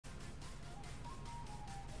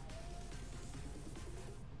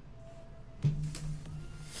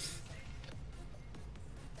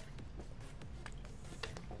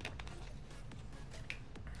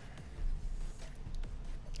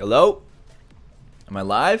Hello? Am I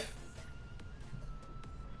live?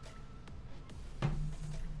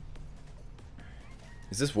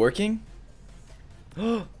 Is this working?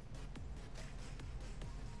 Bro,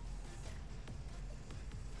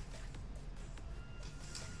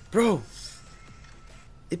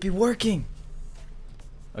 it be working.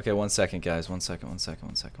 Okay, 1 second, guys. 1 second, 1 second,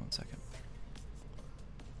 1 second, 1 second.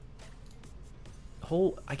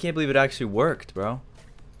 I can't believe it actually worked, bro.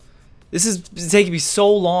 This has been taking me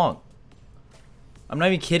so long. I'm not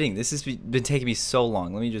even kidding. This has been taking me so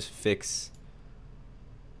long. Let me just fix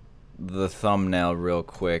the thumbnail real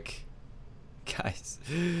quick. Guys,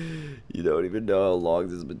 you don't even know how long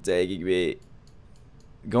this has been taking me.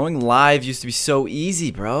 Going live used to be so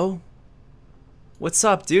easy, bro. What's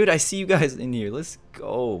up, dude? I see you guys in here. Let's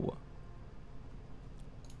go.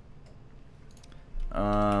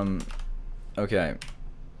 Okay.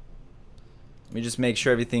 Let me just make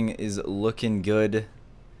sure everything is looking good.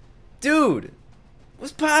 Dude,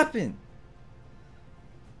 what's poppin'?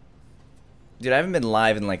 Dude, I haven't been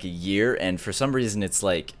live in like a year, and for some reason it's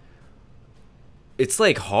like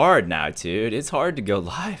hard now, dude. It's hard to go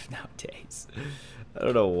live nowadays. I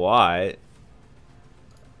don't know why.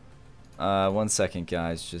 1 second,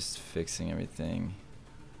 guys. Just fixing everything.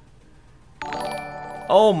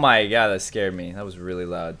 Oh my god, that scared me. That was really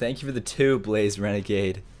loud. Thank you for the 2, Blaze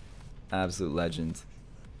Renegade. Absolute legend.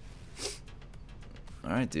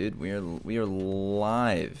 Alright, dude. We are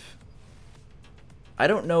live. I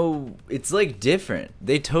don't know. It's like different.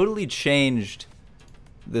 They totally changed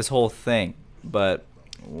this whole thing. But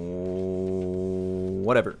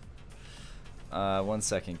whatever. 1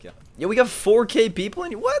 second. Yeah, we got 4K people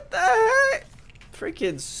in here. What the heck?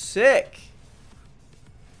 Freaking sick.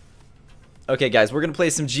 Okay, guys, we're gonna play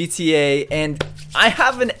some GTA, and I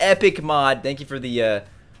have an epic mod. Thank you for the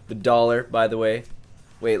dollar, by the way.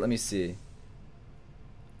 Wait, let me see.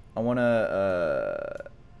 I wanna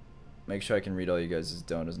make sure I can read all you guys'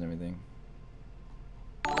 donors and everything.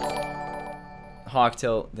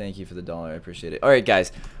 Hawktail, thank you for the dollar. I appreciate it. All right,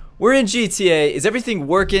 guys, we're in GTA. Is everything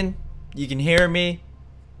working? You can hear me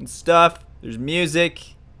and stuff. There's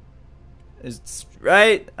music. It's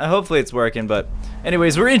right. Hopefully it's working. But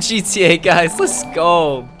anyways, we're in GTA, guys. Let's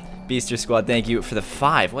go. Beaster Squad, thank you for the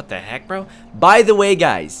 5. What the heck, bro? By the way,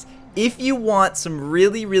 guys, if you want some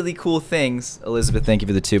really, really cool things, Elizabeth, thank you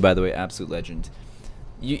for the 2, by the way. Absolute legend.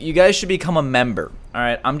 You guys should become a member. All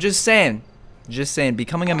right, I'm just saying. Just saying,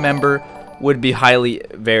 becoming a member would be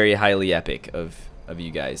very highly epic of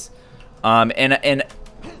you guys. And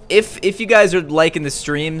if you guys are liking the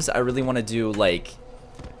streams, I really want to do like,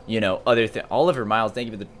 you know, other things. Oliver Miles, thank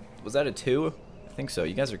you for the. Was that a 2? I think so.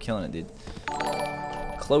 You guys are killing it, dude.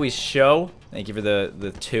 Chloe's Show, thank you for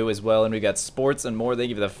the 2 as well. And we got Sports and More, thank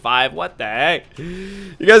you for the 5. What the heck?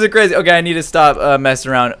 You guys are crazy. Okay, I need to stop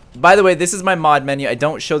messing around. By the way, this is my mod menu. I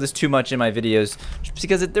don't show this too much in my videos just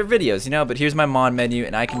because they're videos, you know. But here's my mod menu,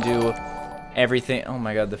 and I can do everything. Oh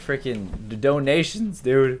my god, the freaking donations,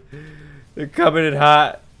 dude. They're coming in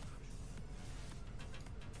hot.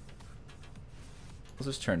 Let's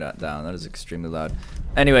just turn that down. That is extremely loud.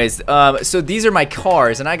 Anyways, so these are my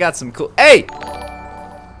cars, and I got some cool. Hey,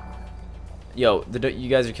 yo, you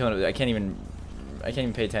guys are killing it. I can't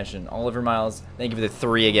even pay attention. Oliver Miles, thank you for the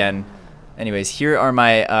 3 again. Anyways, here are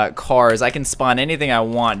my cars. I can spawn anything I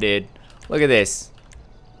want, dude. Look at this.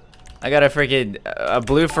 I got a freaking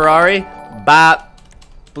blue Ferrari. Bop,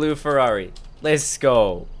 blue Ferrari. Let's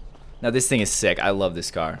go. Now this thing is sick. I love this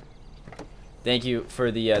car. Thank you for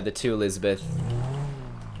the 2, Elizabeth.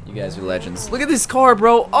 You guys are legends. Look at this car,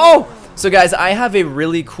 bro. Oh! So, guys, I have a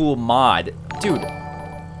really cool mod. Dude.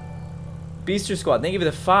 Beaster Squad, thank you for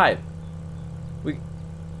the 5.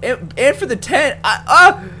 And for the 10.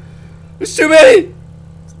 There's too many!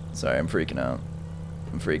 Sorry, I'm freaking out.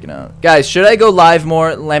 I'm freaking out. Guys, should I go live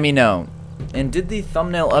more? Let me know. And did the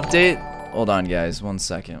thumbnail update? Hold on, guys. 1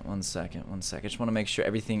 second. 1 second. 1 second. I just want to make sure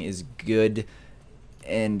everything is good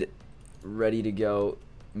and ready to go.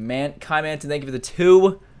 Kai Manton, thank you for the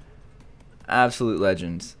 2. Absolute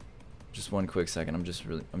legend. Just 1 quick second. I just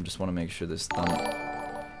want to make sure this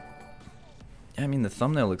I mean, the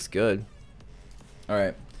thumbnail looks good. All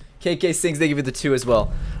right. KK Sings, thank you for the 2 as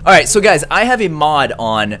well. All right, so guys, I have a mod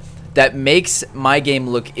on that makes my game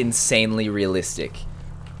look insanely realistic.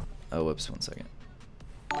 Oh, whoops, 1 second.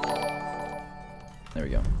 There we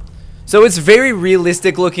go. So it's very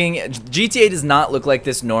realistic looking. GTA does not look like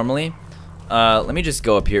this normally. Let me just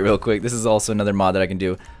go up here real quick. This is also another mod that I can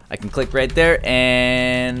do. I can click right there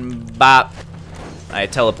and bop. I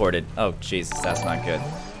teleported. Oh, Jesus, that's not good.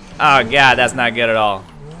 Oh, God, that's not good at all.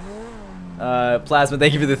 Plasma,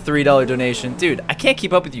 thank you for the $3 donation. Dude, I can't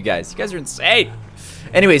keep up with you guys. You guys are insane.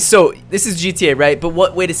 Anyways, so this is GTA, right? But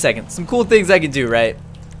what? Wait a second. Some cool things I can do, right?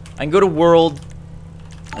 I can go to world.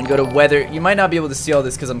 I can go to weather. You might not be able to see all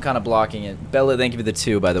this because I'm kind of blocking it. Bella, thank you for the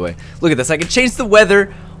 2, by the way. Look at this. I can change the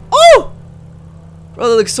weather. Oh! Bro,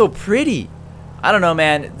 that looks so pretty. I don't know,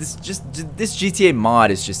 man. This GTA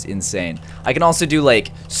mod is just insane. I can also do,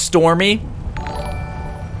 like, stormy.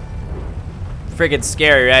 Freaking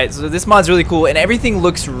scary, right? So this mod's really cool, and everything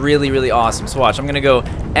looks really, really awesome. So watch. I'm going to go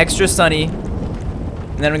extra sunny.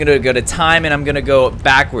 And then I'm going to go to time, and I'm going to go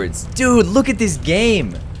backwards. Dude, look at this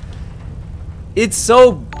game. It's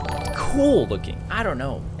so cool looking. I don't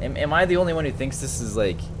know. Am I the only one who thinks this is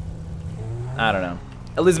like... I don't know.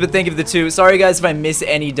 Elizabeth, thank you for the 2. Sorry, guys, if I miss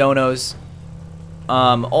any donos.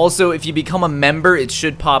 Also, if you become a member, it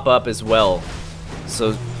should pop up as well.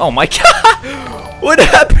 So... Oh, my God! What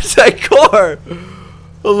happened to that car?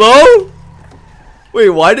 Hello? Wait,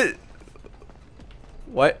 why did...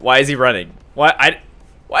 Why is he running? Why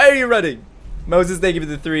are you running? Moses, thank you for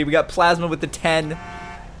the 3. We got Plasma with the 10.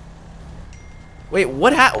 Wait,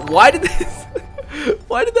 what happened? Why did this?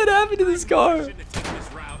 Why did that happen to this car?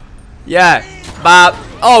 Yeah, Bob.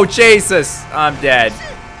 Oh, Jesus, I'm dead.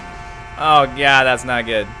 Oh, yeah, that's not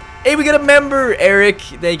good. Hey, we got a member, Eric.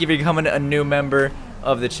 Thank you for becoming a new member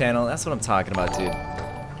of the channel. That's what I'm talking about, dude.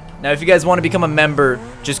 Now, if you guys want to become a member,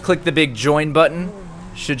 just click the big join button.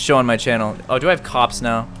 Should show on my channel. Oh, do I have cops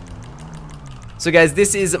now? So guys,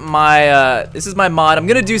 this is my mod. I'm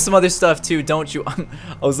gonna do some other stuff too. Don't you? I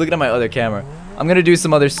was looking at my other camera. I'm gonna do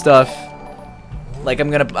some other stuff. Like I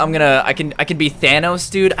can be Thanos,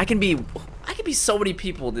 dude. I can be so many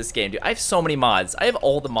people in this game, dude. I have so many mods. I have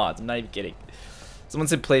all the mods. I'm not even kidding. Someone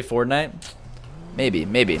said play Fortnite.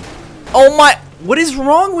 Maybe. Oh my! What is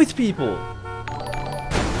wrong with people?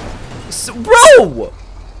 Bro!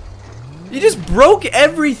 You just broke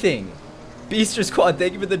everything. Beaster Squad,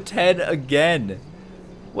 thank you for the 10 again.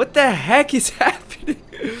 What the heck is happening?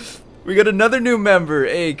 We got another new member.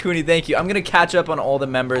 Hey, Cooney, thank you. I'm gonna catch up on all the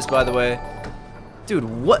members, by the way. Dude,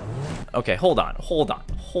 what? Okay, hold on.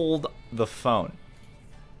 Hold the phone.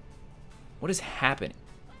 What is happening?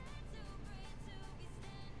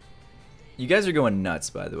 You guys are going nuts,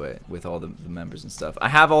 by the way, with all the members and stuff. I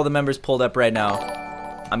have all the members pulled up right now.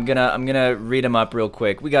 I'm gonna read them up real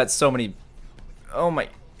quick. We got so many. Oh my.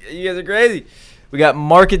 You guys are crazy. We got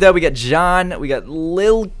Markeda, we got John, we got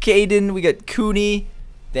Lil Caden, we got Cooney.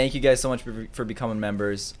 Thank you guys so much for becoming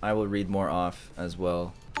members. I will read more off as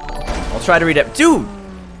well. I'll try to read it. Dude,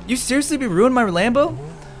 you seriously be ruining my Lambo?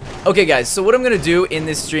 Okay, guys, so what I'm going to do in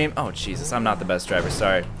this stream... Oh, Jesus, I'm not the best driver,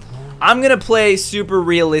 sorry. I'm going to play super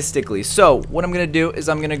realistically. So, what I'm going to do is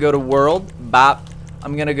I'm going to go to World. Bop.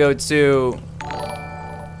 I'm going to go to...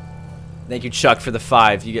 Thank you, Chuck, for the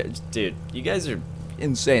 5. You guys, dude, you guys are...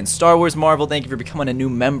 insane. Star Wars Marvel, thank you for becoming a new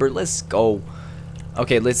member. Let's go.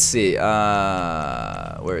 Okay, let's see.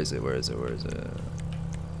 Where is it?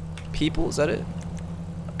 People, is that it?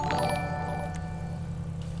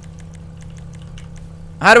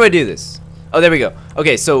 How do I do this? Oh, there we go.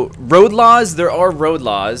 Okay, so road laws, there are road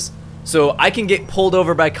laws. So I can get pulled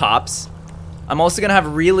over by cops. I'm also gonna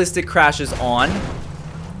have realistic crashes on.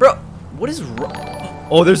 Bro, what is wrong?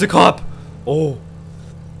 Oh, there's a cop. Oh.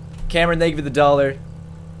 Cameron, thank you for the $1.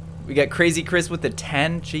 We got Crazy Chris with the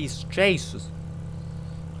 10. Jeez, Jesus.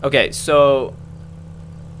 Okay, so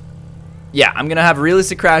yeah, I'm gonna have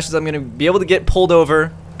realistic crashes. I'm gonna be able to get pulled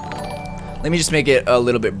over. Let me just make it a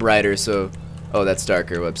little bit brighter. So, oh, that's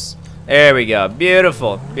darker. Whoops. There we go.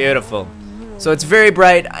 Beautiful, beautiful. So it's very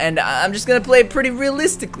bright, and I'm just gonna play pretty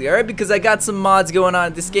realistically, all right? Because I got some mods going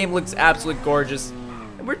on. This game looks absolutely gorgeous,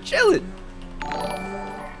 and we're chilling,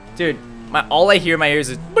 dude. All I hear in my ears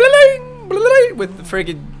is with the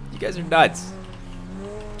friggin'. You guys are nuts.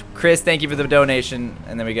 Chris, thank you for the donation,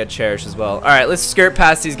 and then we got Cherish as well. All right, let's skirt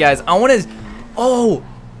past these guys. I want to. Oh,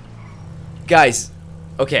 guys.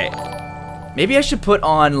 Okay, maybe I should put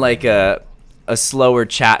on like a slower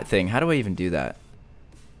chat thing. How do I even do that?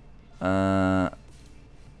 How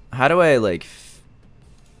do I like?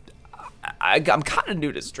 I'm kind of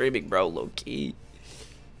new to streaming, bro. Low key.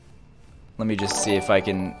 Let me just see if I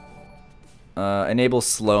can enable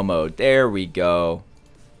slow mode. There we go.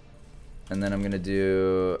 And then I'm gonna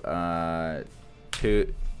do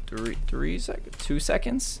 2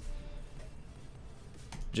 seconds,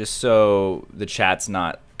 just so the chat's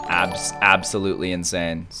not absolutely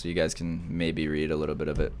insane, so you guys can maybe read a little bit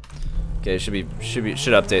of it. Okay, should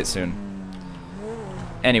update soon.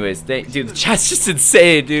 Anyways, dude, the chat's just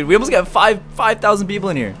insane, dude. We almost got 5,000 people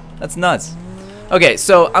in here. That's nuts. Okay,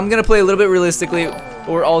 so I'm gonna play a little bit realistically.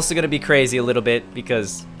 We're also gonna be crazy a little bit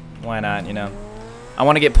because why not, you know? I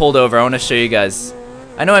want to get pulled over. I want to show you guys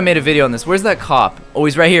I know I made a video on this. Where's that cop? Oh,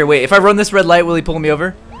 he's right here. Wait, if I run this red light, will he pull me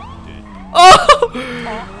over? Oh!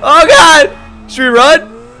 Oh, God! Should we run?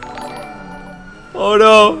 Oh,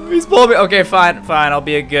 no. He's pulling me. Okay, fine. Fine. I'll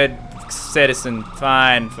be a good citizen.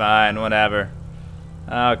 Fine. Fine. Whatever.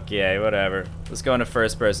 Okay, whatever. Let's go into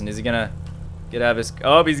first person. Is he gonna get out of his...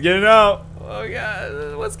 Oh, he's getting out. Oh,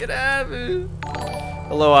 God. What's gonna happen?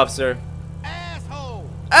 Hello, officer. Asshole.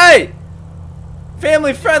 Hey!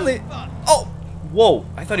 Family friendly. Oh! Whoa.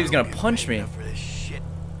 I thought he was gonna punch me.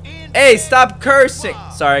 Hey, stop cursing.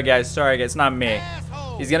 Sorry, guys. Sorry, guys. It's not me.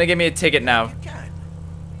 He's gonna give me a ticket now.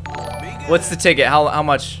 What's the ticket? How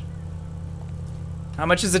much? How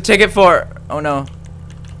much is the ticket for? Oh, no.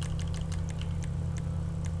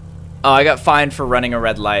 Oh, I got fined for running a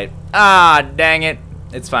red light. Ah, dang it.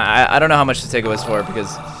 It's fine. I don't know how much the ticket was for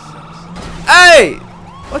because... Hey!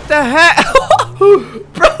 What the heck?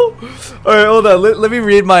 Bro! Alright, hold on. Let me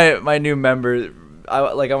read my new member.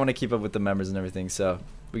 I want to keep up with the members and everything. So,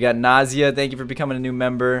 we got Nausea. Thank you for becoming a new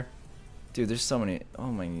member. Dude, there's so many. Oh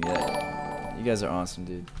my god. You guys are awesome,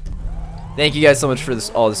 dude. Thank you guys so much for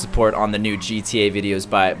all the support on the new GTA videos,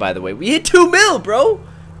 by the way. We hit 2 mil, bro!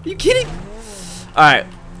 Are you kidding? Alright.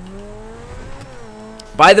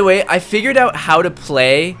 By the way, I figured out how to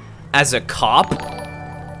play as a cop.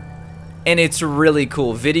 And it's really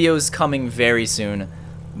cool. Videos coming very soon,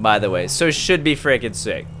 by the way. So it should be freaking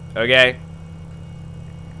sick. Okay?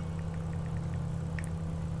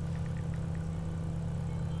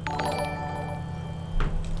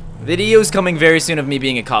 Videos coming very soon of me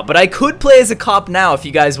being a cop. But I could play as a cop now if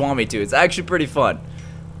you guys want me to. It's actually pretty fun.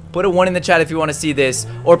 Put a 1 in the chat if you want to see this.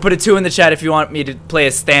 Or put a 2 in the chat if you want me to play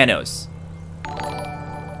as Thanos.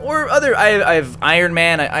 Or other... I have Iron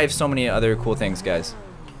Man. I have so many other cool things, guys.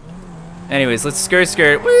 Anyways, let's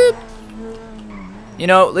skirt. Whoop. You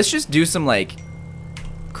know, let's just do some, like,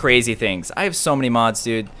 crazy things. I have so many mods,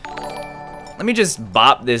 dude. Let me just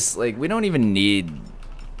bop this. Like, we don't even need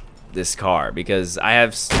this car because I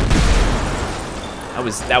have...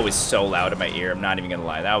 That was so loud in my ear. I'm not even gonna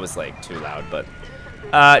lie. That was, like, too loud, but...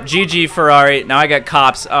 GG Ferrari. Now I got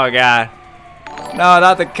cops. Oh, God. No,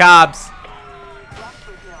 not the cops.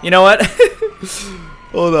 You know what?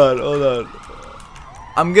 Hold on.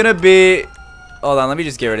 I'm gonna be... Hold on, let me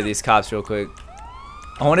just get rid of these cops real quick.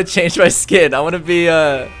 I want to change my skin. I want to be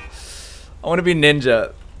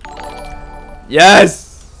ninja.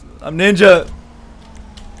 Yes! I'm ninja.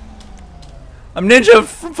 I'm ninja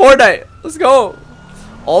from Fortnite. Let's go.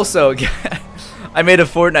 Also, I made a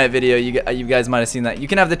Fortnite video. You guys might have seen that. You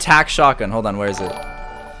can have the tac shotgun. Hold on, where is it?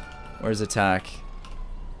 Where's the tac?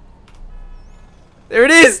 There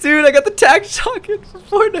it is, dude. I got the tac shotgun from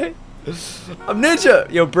Fortnite. I'm ninja.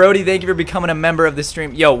 Yo, Brody, thank you for becoming a member of the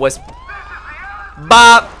stream. Yo, what's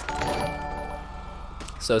bop?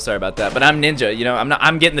 So sorry about that, but I'm ninja. You know,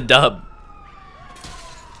 I'm getting the dub.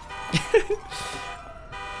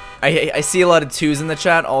 I see a lot of 2s in the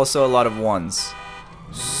chat, also a lot of 1s.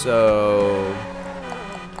 So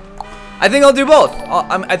I think I'll do both.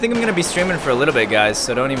 I think I'm gonna be streaming for a little bit, guys.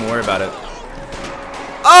 So don't even worry about it.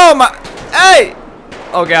 Oh my! Hey!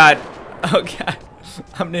 Oh god! Oh god!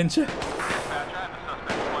 I'm ninja.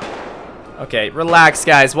 Okay, relax,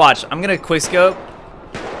 guys. Watch. I'm gonna quickscope.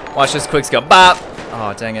 Watch this quickscope. Bop.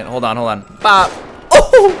 Oh, dang it. Hold on. Bop.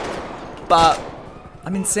 Oh! Bop.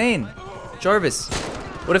 I'm insane. Jarvis.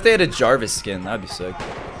 What if they had a Jarvis skin? That'd be sick.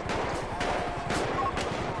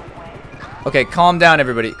 Okay, calm down,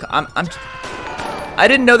 everybody. I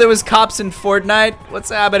didn't know there was cops in Fortnite. What's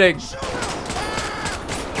happening?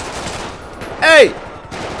 Hey!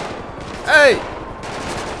 Hey!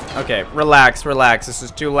 Okay, relax. This is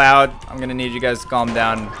too loud. I'm gonna need you guys to calm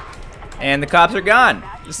down. And the cops are gone.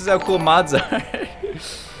 This is how cool mods are.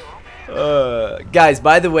 Guys,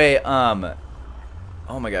 by the way, oh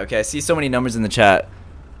my god, okay, I see so many numbers in the chat.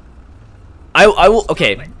 I will,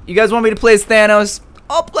 okay, you guys want me to play as Thanos?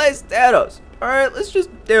 I'll play as Thanos. Alright, let's just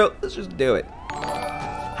do it.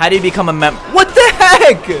 How do you become a member? What the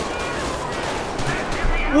heck?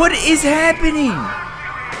 What is happening?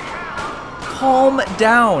 Calm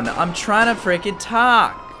down. I'm trying to freaking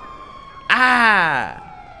talk. Ah.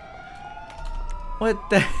 What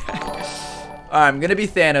the heck? Alright, I'm gonna be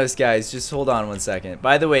Thanos, guys. Just hold on 1 second.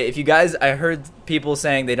 By the way, if you guys, I heard people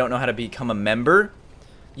saying they don't know how to become a member.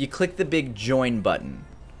 You click the big join button.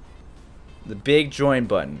 The big join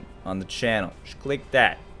button on the channel. Just click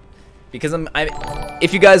that. Because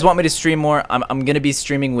if you guys want me to stream more, I'm gonna be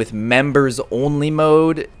streaming with members only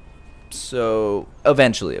mode. So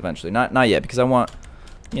eventually, not yet, because I want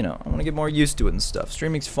to get more used to it and stuff.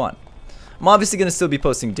 Streaming's fun. I'm obviously gonna still be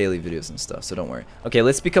posting daily videos and stuff, so don't worry. Okay,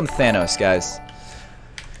 let's become Thanos, guys.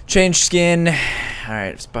 Change skin.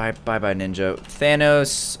 Alright, bye ninja.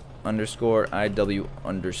 Thanos _IW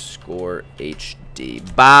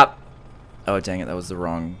 _HD. Bop. Oh dang it, that was the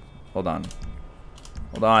wrong. Hold on.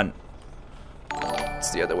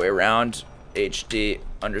 It's the other way around. HD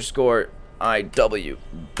 _IW.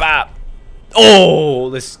 Bop. Oh,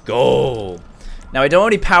 let's go. Now I don't have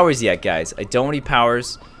any powers yet, guys. I don't have any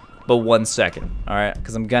powers, but 1 second. Alright,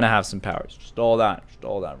 because I'm gonna have some powers. Just hold on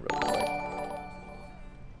real quick.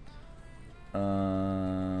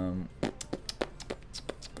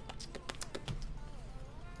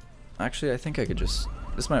 Actually, I think I could just...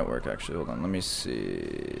 This might work, actually. Hold on, let me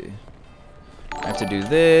see. I have to do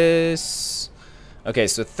this. Okay,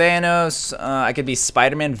 so Thanos. I could be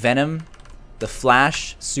Spider-Man, Venom, The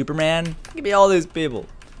Flash, Superman. I could be all these people.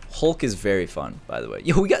 Hulk is very fun, by the way.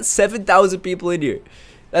 Yo, we got 7,000 people in here.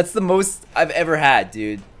 That's the most I've ever had,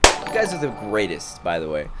 dude. You guys are the greatest, by the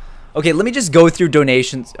way. Okay, let me just go through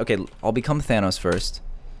donations. Okay, I'll become Thanos first.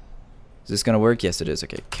 Is this gonna work? Yes, it is.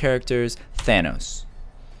 Okay, characters, Thanos.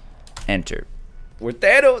 Enter. We're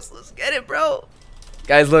Thanos. Let's get it, bro.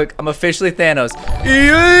 Guys, look, I'm officially Thanos.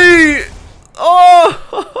 Yay!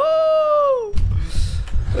 Oh!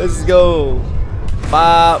 Let's go.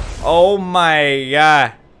 Bop. Oh my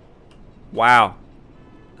god. Wow.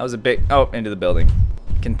 That was a big... Oh, into the building.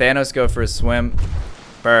 Can Thanos go for a swim?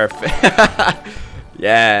 Perfect.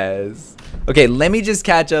 Yes. Okay, let me just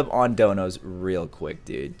catch up on donos real quick,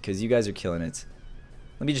 dude, because you guys are killing it.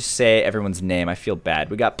 Let me just say everyone's name. I feel bad.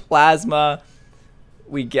 We got Plasma.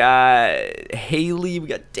 We got Haley. We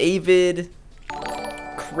got David.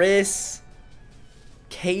 Chris.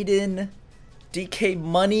 Caden. DK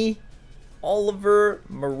Money. Oliver.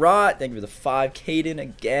 Marat. Thank you for the 5. Caden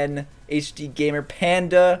again. HD Gamer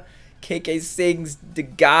Panda. KK Sings. The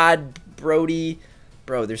God. Brody.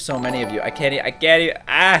 Bro, there's so many of you. I can't even.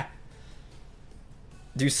 Ah!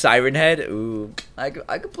 Do Siren Head? Ooh. I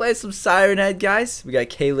could play some Siren Head, guys. We got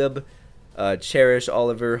Caleb, Cherish,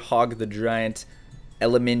 Oliver, Hog the Giant,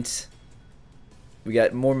 Element. We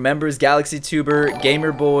got more members. Galaxy Tuber,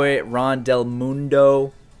 Gamer Boy, Ron Del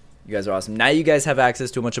Mundo. You guys are awesome. Now you guys have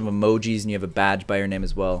access to a bunch of emojis and you have a badge by your name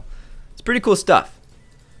as well. It's pretty cool stuff.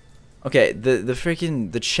 Okay,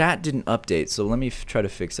 the chat didn't update, so let me try to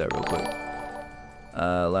fix that real quick.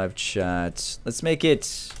 Live chat. Let's make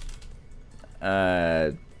it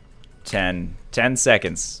 10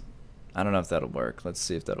 seconds. I don't know if that'll work. Let's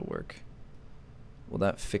see if that'll work. Will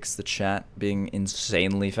that fix the chat being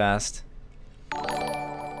insanely fast?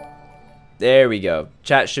 There we go.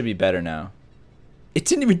 Chat should be better now. It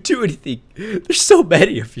didn't even do anything. There's so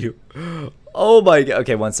many of you. Oh my god.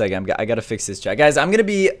 Okay, 1 second. I gotta fix this chat. Guys, I'm gonna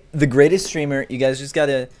be the greatest streamer. You guys just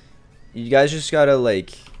gotta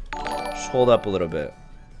like hold up a little bit,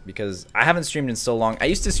 because I haven't streamed in so long. I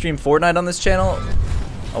used to stream Fortnite on this channel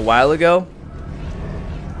a while ago.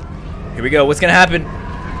 Here we go. What's gonna happen?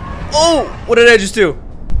 Oh, what did I just do?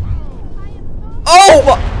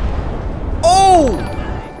 Oh, oh,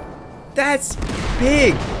 that's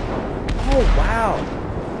big. Oh wow.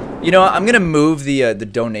 You know, I'm gonna move the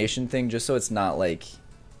donation thing just so it's not like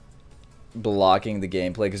blocking the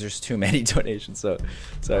gameplay, because there's too many donations. So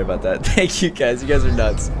sorry about that. Thank you guys. You guys are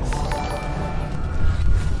nuts.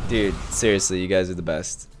 Dude, seriously, you guys are the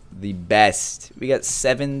best. The best. We got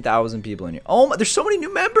 7,000 people in here. Oh my, there's so many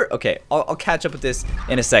new members. Okay, I'll catch up with this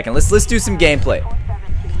in a second. Let's do some gameplay.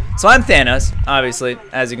 So I'm Thanos, obviously,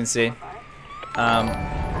 as you can see.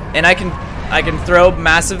 And I can throw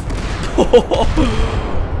massive.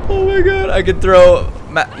 Oh my god, I can throw.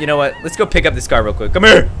 You know what? Let's go pick up this car real quick. Come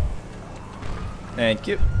here. Thank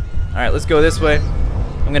you. All right, let's go this way.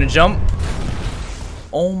 I'm gonna jump.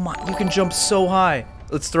 Oh my, you can jump so high.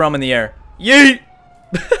 Let's throw him in the air. Yeet!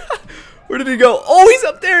 Where did he go? Oh, he's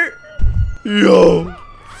up there. Yo.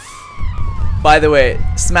 By the way,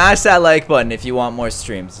 smash that like button if you want more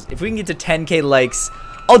streams. If we can get to 10K likes,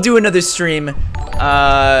 I'll do another stream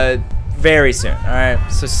very soon. All right,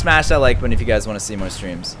 so smash that like button if you guys want to see more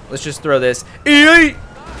streams. Let's just throw this. Yeet!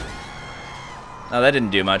 Oh, that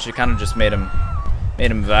didn't do much. It kind of just made him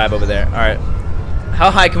vibe over there. All right,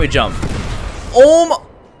 how high can we jump? Oh my.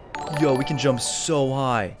 Yo, we can jump so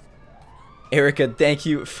high. Erica, thank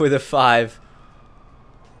you for the 5.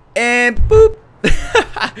 And boop.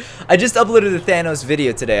 I just uploaded the Thanos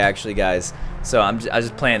video today, actually, guys. So I was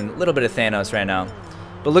just playing a little bit of Thanos right now.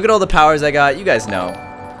 But look at all the powers I got. You guys know.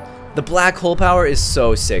 The black hole power is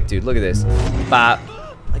so sick, dude. Look at this. Bop.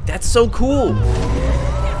 Like, that's so cool.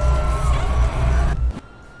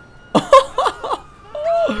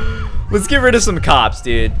 Let's get rid of some cops,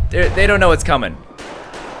 dude. They don't know what's coming.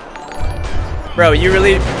 Bro, you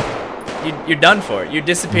really... You're done for. You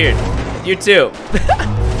disappeared. You too.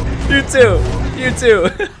 You too. You too.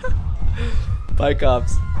 Bye,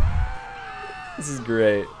 cops. This is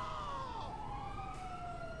great.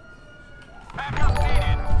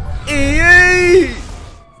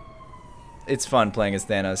 It's fun playing as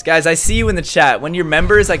Thanos. Guys, I see you in the chat. When you're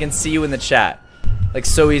members, I can see you in the chat. Like,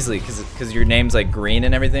 so easily, because your name's, like, green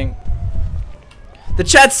and everything. The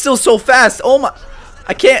chat's still so fast. Oh, my.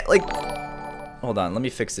 I can't, like... Hold on. Let me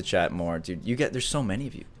fix the chat more, dude. There's so many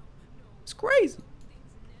of you. It's crazy.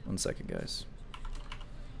 1 second, guys.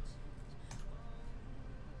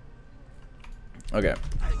 Okay.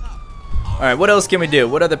 Alright, what else can we do?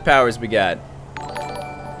 What other powers we got?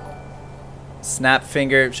 Snap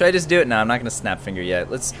finger. Should I just do it? No, I'm not gonna snap finger yet.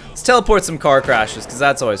 Let's teleport some car crashes, because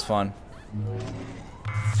that's always fun.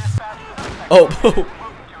 Oh.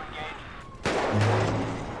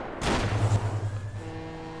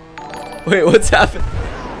 Wait, what's happened?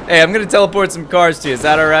 Hey, I'm gonna teleport some cars to you. Is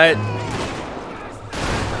that alright?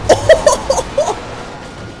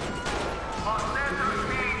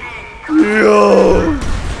 Yo!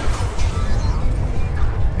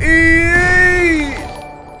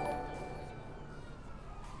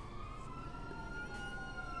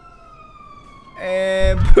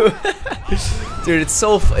 And dude, it's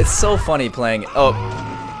so funny playing. Oh.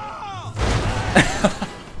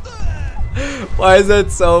 Why is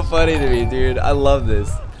that so funny to me, dude? I love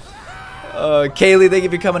this. Kaylee, thank you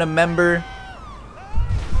for becoming a member.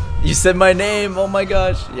 You said my name. Oh my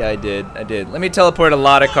gosh. Yeah, I did. I did. Let me teleport a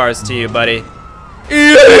lot of cars to you, buddy.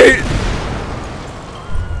 I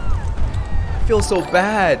feel so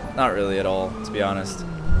bad. Not really at all, to be honest.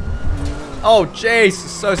 Oh, Jace.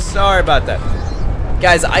 So sorry about that.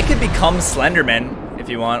 Guys, I could become Slenderman if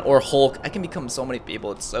you want, or Hulk. I can become so many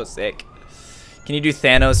people. It's so sick. Can you do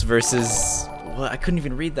Thanos versus... What? I couldn't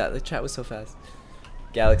even read that. The chat was so fast.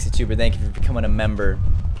 Galaxy Tuber, thank you for becoming a member.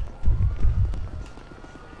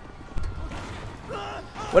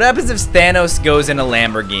 What happens if Thanos goes in a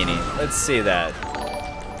Lamborghini? Let's see that.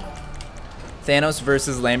 Thanos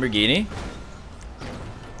versus Lamborghini.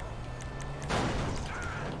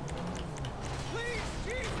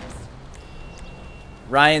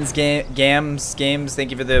 Ryan's Games,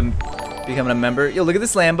 thank you for becoming a member. Yo, look at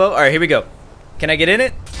this Lambo. All right, here we go. Can I get in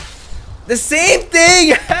it? The same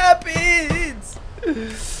thing happens.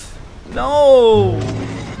 No.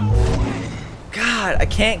 God, I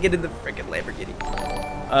can't get in the freaking Lamborghini.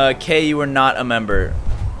 Kay, you are not a member.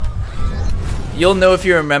 You'll know if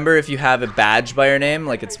you're a member if you have a badge by your name,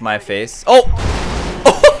 like it's my face. Oh!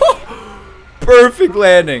 Perfect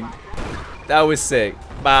landing. That was sick.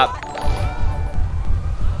 Bop.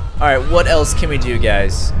 Alright, what else can we do,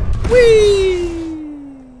 guys? Whee!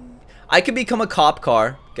 I could become a cop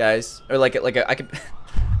car, guys. Or I could...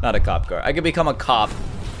 Not a cop car. I could become a cop,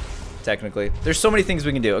 technically. There's so many things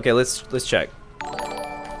we can do. Okay, let's check.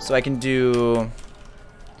 So I can do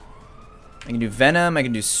Venom, I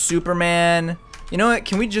can do Superman. You know what?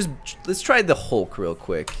 Can we just let's try the Hulk real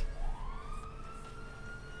quick.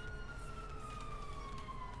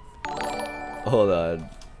 Hold on.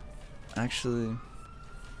 Actually,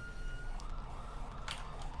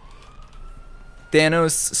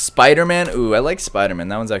 Thanos, Spider-Man. Ooh, I like Spider-Man.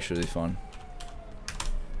 That one's actually fun.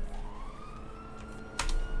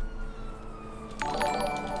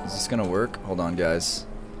 Is this gonna work? Hold on, guys.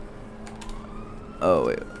 Oh,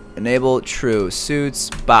 wait. Enable true. Suits.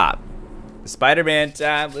 Bop. Spider-Man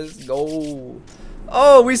time. Let's go.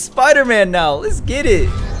 Oh, we Spider-Man now. Let's get it.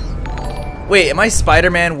 Wait, am I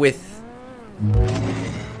Spider-Man with...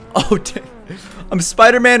 Oh, I'm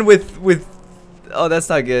Spider-Man with... Oh, that's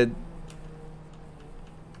not good.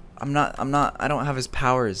 I don't have his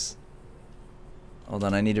powers. Hold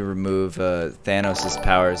on, I need to remove Thanos'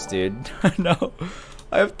 powers, dude. No.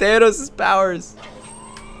 I have Thanos' powers.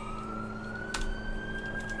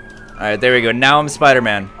 Alright, there we go. Now I'm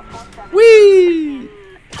Spider-Man. Whee!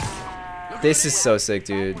 This is so sick,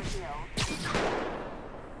 dude.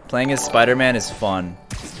 Playing as Spider-Man is fun.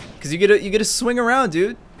 Cause you get to swing around,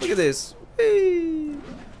 dude. Look at this. Whee!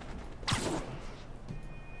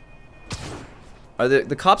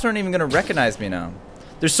 The cops aren't even gonna recognize me now.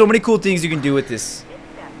 There's so many cool things you can do with this.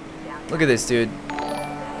 Look at this, dude.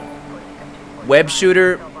 Web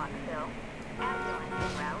shooter.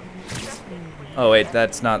 Oh wait,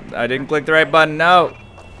 that's not. I didn't click the right button. No.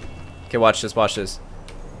 Okay, watch this. Watch this.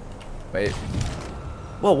 Wait.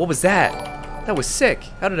 Whoa, what was that? That was sick.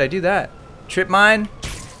 How did I do that? Trip mine.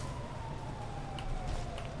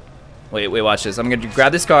 Wait, watch this. I'm gonna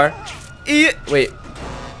grab this car. Wait.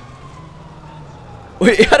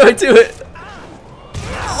 Wait, how do I do it?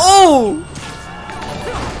 Oh!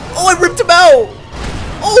 Oh, I ripped him out!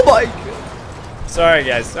 Oh my god. Sorry,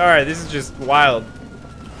 guys. Sorry, this is just wild.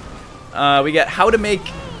 We got how to make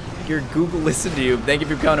your Google listen to you. Thank you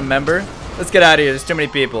for becoming a member. Let's get out of here. There's too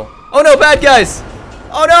many people. Oh no, bad guys.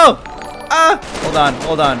 Oh no. Ah. Hold on,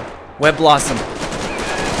 hold on. Web Blossom.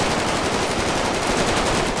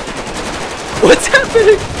 What's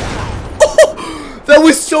happening? Oh, that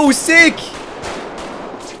was so sick.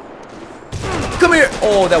 Come here.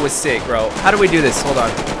 Oh, that was sick, bro. How do we do this? Hold on.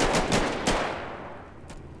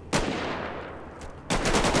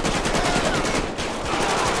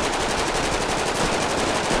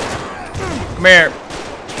 Come here.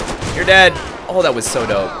 You're dead. Oh, that was so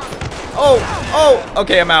dope. Oh, oh.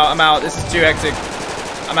 Okay, I'm out. I'm out. This is too hectic.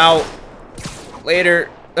 I'm out.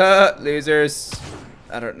 Later. Losers.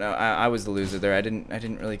 I don't know. I was the loser there. I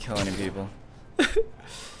didn't really kill any people.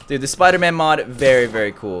 Dude, the Spider-Man mod, very,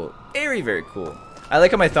 very cool. Very, very cool. I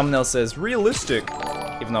like how my thumbnail says realistic,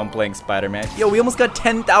 even though I'm playing Spider-Man. Yo, we almost got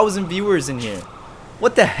 10,000 viewers in here.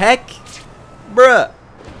 What the heck? Bruh.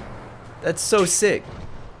 That's so sick.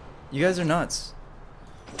 You guys are nuts.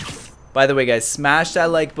 By the way, guys, smash that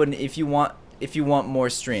like button if you want more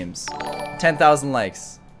streams. 10,000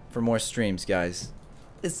 likes for more streams, guys.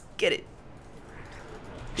 Let's get it.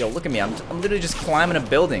 Yo, look at me. I'm literally just climbing a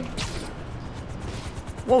building.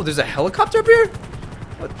 Whoa, there's a helicopter up here?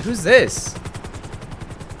 What? Who's this?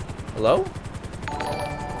 Hello?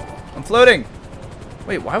 I'm floating.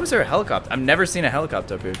 Wait, why was there a helicopter? I've never seen a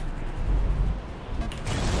helicopter up here.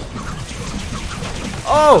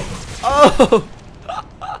 Oh! Oh!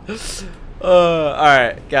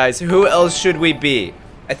 Alright, guys. Who else should we be?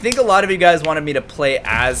 I think a lot of you guys wanted me to play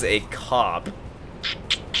as a cop.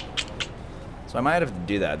 So I might have to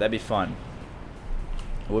do that. That'd be fun.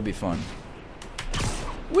 It would be fun.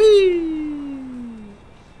 Whee!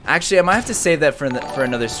 Actually, I might have to save that for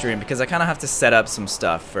another stream because I kind of have to set up some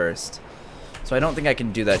stuff first. So I don't think I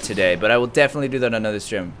can do that today, but I will definitely do that on another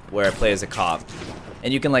stream where I play as a cop.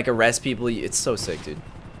 And you can like arrest people. It's so sick, dude.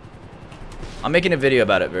 I'm making a video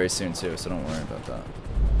about it very soon too, so don't worry about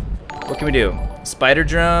that. What can we do? Spider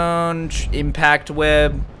drone, impact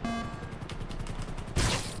web.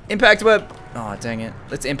 Impact web. Oh, dang it.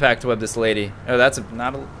 Let's impact web this lady. Oh, that's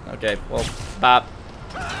not a... Okay, well, bop.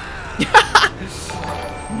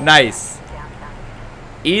 Nice.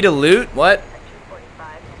 E to loot? What?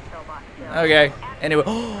 Okay. Anyway.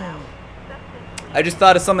 I just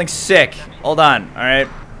thought of something sick. Hold on. All right.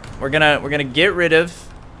 We're gonna get rid of...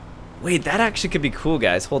 Wait, that actually could be cool,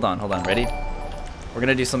 guys. Hold on. Hold on. Ready? We're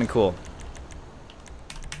gonna do something cool.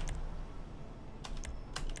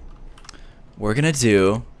 We're gonna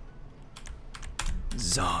do...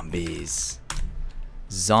 Zombies.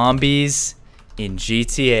 Zombies in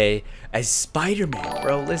GTA as Spider-Man,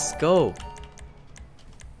 bro. Let's go.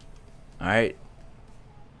 Alright.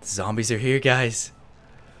 The zombies are here, guys.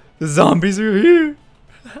 The zombies are here.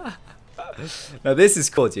 Now this is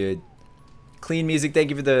cool, dude. Clean music. Thank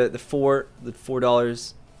you for the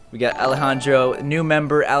 $4. We got Alejandro, new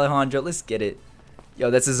member Alejandro. Let's get it. Yo,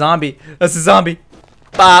 that's a zombie. That's a zombie.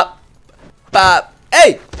 Bop. Bop.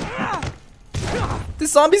 Hey! The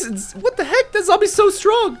zombies, what the heck? That zombie's so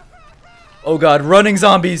strong. Oh god, running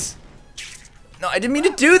zombies. No, I didn't mean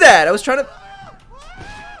to do that. I was trying to...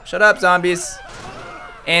 Shut up, zombies.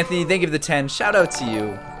 Anthony, thank you for the 10. Shout out to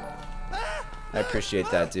you. I appreciate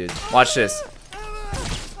that, dude. Watch this.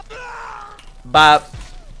 Bop.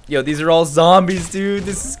 Yo, these are all zombies, dude.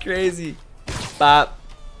 This is crazy. Bop.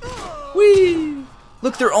 Whee.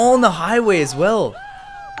 Look, they're all on the highway as well.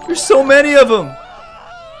 There's so many of them.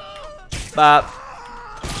 Bop.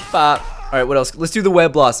 Bop. Alright, what else? Let's do the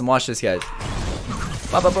web blossom. Watch this, guys.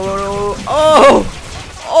 Bop, bop, bop, bop.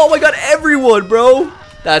 Oh! Oh my god, everyone, bro!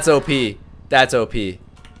 That's OP. That's OP.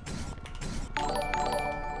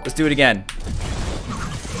 Let's do it again.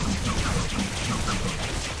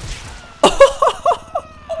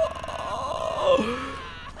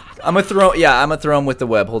 I'm gonna throw... Yeah, I'm gonna throw him with the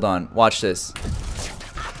web. Hold on. Watch this.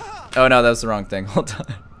 Oh no, that was the wrong thing. Hold on.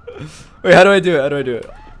 Wait, how do I do it? How do I do it?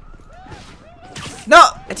 No!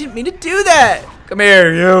 I didn't mean to do that! Come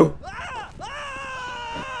here, you!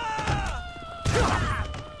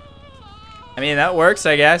 I mean, that works,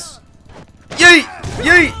 I guess. Yeet!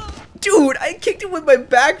 Yeet! Dude, I kicked him with my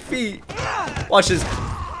back feet! Watch this.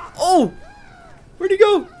 Oh! Where'd he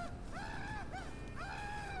go?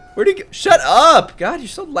 Where'd he go? Shut up! God, you're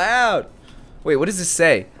so loud. Wait, what does this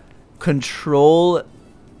say? Control...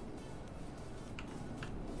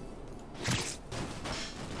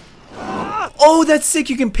 Oh, that's sick.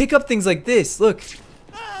 You can pick up things like this. Look.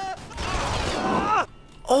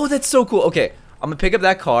 Oh, that's so cool. Okay, I'm gonna pick up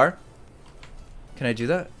that car. Can I do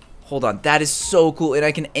that? Hold on. That is so cool. And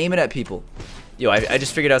I can aim it at people. Yo, I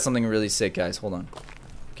just figured out something really sick, guys. Hold on.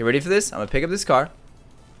 Okay, ready for this? I'm gonna pick up this car.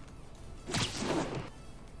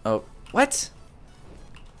 Oh, what?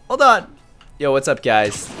 Hold on. Yo, what's up,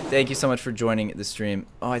 guys? Thank you so much for joining the stream.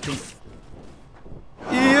 Oh, I think...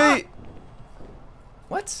 Yay!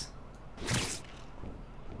 What?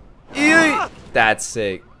 Yay! That's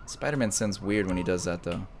sick. Spider-Man sounds weird when he does that,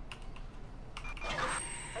 though.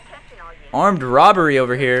 Armed robbery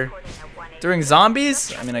over here. During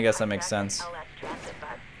zombies? I mean, I guess that makes sense.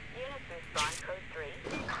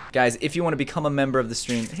 Guys, if you want to become a member of the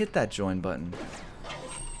stream, hit that join button.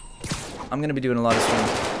 I'm going to be doing a lot of streams.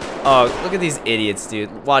 Oh, look at these idiots,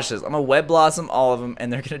 dude. Watch this. I'm going to web blossom all of them,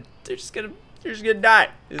 and they're just going to die.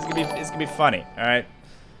 It's going to be funny, all right?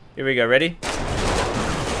 Here we go. Ready?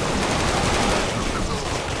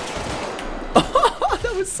 Oh,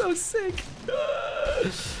 that was so sick.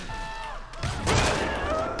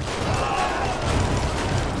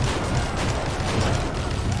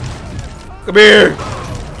 Come here.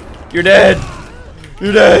 You're dead.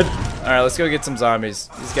 You're dead. Alright, let's go get some zombies.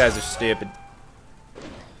 These guys are stupid.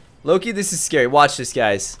 Loki, this is scary. Watch this,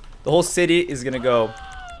 guys. The whole city is gonna go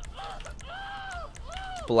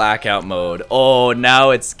blackout mode. Oh, now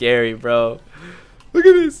it's scary, bro. Look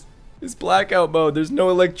at this. It's blackout mode. There's no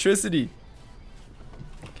electricity.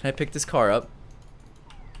 Can I pick this car up?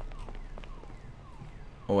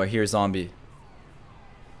 Oh, I hear a zombie.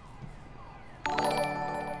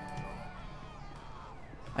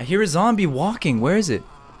 I hear a zombie walking. Where is it?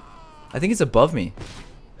 I think it's above me.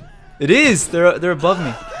 It is. They're above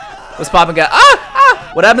me. What's poppin', guy? Ah!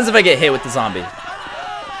 Ah! What happens if I get hit with the zombie?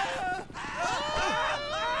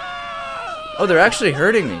 Oh, they're actually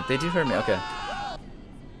hurting me. They do hurt me. Okay.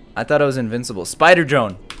 I thought I was invincible. Spider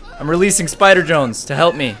drone. I'm releasing spider drones to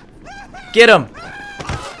help me. Get him.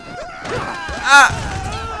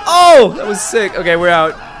 Ah! Oh, that was sick. Okay, we're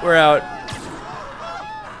out. We're out.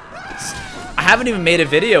 I haven't even made a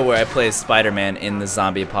video where I play Spider-Man in the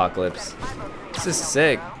zombie apocalypse. This is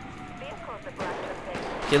sick.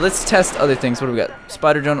 Okay, let's test other things. What do we got?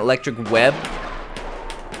 Spider drone, electric web.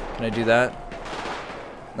 Can I do that?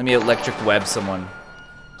 Let me electric web someone.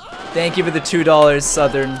 Thank you for the $2,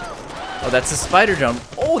 Southern. Oh, that's a spider drone.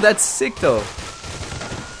 Oh, that's sick though.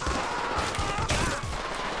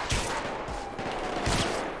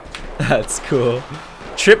 That's cool.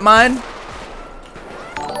 Trip mine.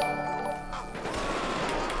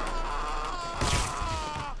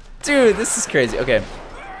 Dude, this is crazy. Okay.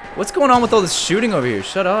 What's going on with all this shooting over here?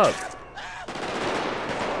 Shut up.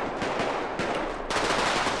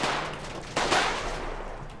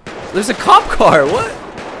 There's a cop car. What?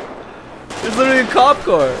 There's literally a cop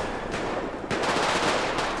car.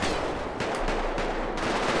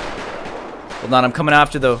 Hold on, I'm coming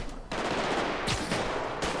after though.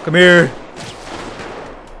 Come here.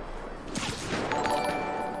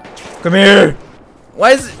 Come here.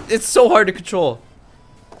 Why is it so hard to control?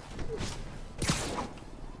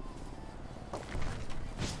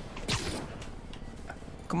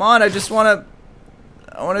 Come on, I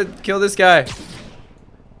wanna kill this guy.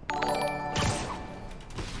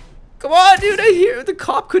 Come on, dude, I hear the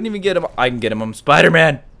cop couldn't even get him. I can get him, I'm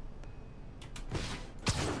Spider-Man.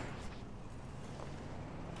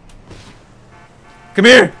 Come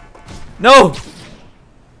here. No.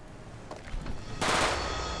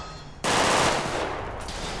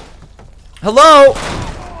 Hello.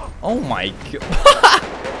 Oh my god.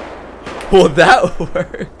 Well, that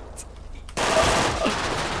worked.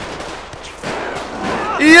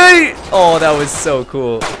 Yay! Oh, that was so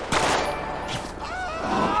cool.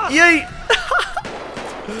 Yay!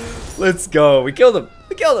 Let's go. We killed him.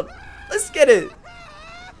 We killed him. Let's get it.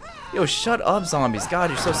 Yo, shut up, zombies.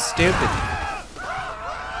 God, you're so stupid.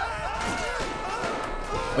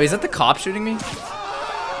 Wait, is that the cop shooting me?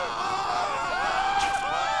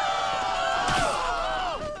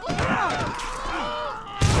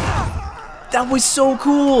 That was so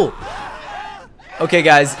cool. Okay,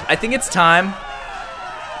 guys, I think it's time.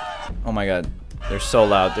 Oh my god, they're so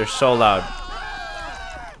loud. They're so loud.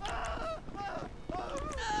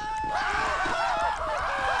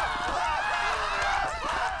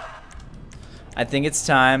 I think it's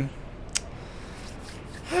time.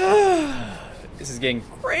 This is getting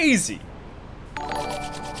crazy.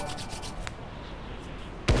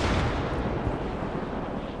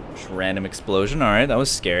 Just random explosion. All right, that was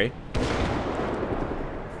scary.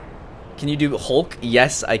 Can you do Hulk?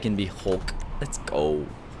 Yes, I can be Hulk. Let's go.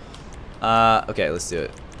 Okay, let's do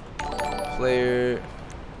it. Player.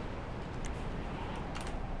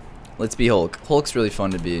 Let's be Hulk. Hulk's really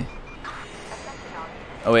fun to be.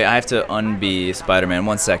 Oh wait, I have to unbe Spider-Man.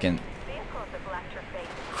 1 second.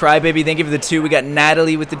 Crybaby, thank you for the 2. We got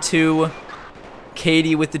Natalie with the 2.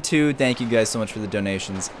 Katie with the 2. Thank you guys so much for the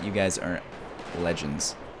donations. You guys are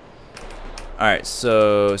legends. Alright,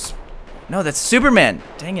 so... No, that's Superman!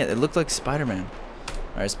 Dang it, it looked like Spider-Man.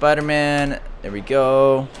 Alright, Spider-Man. There we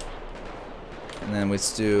go. And then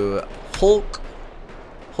let's do Hulk.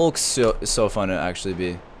 Hulk's so fun to actually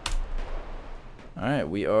be. Alright,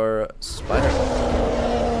 we are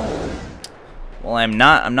Spider-Man. Well, I'm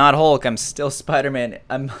not Hulk. I'm still Spider-Man.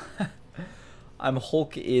 I'm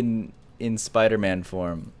Hulk in Spider-Man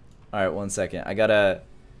form. Alright, 1 second.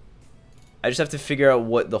 I just have to figure out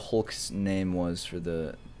what the Hulk's name was for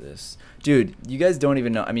this. Dude, you guys don't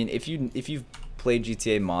even know. I mean, if you've played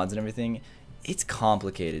GTA mods and everything, it's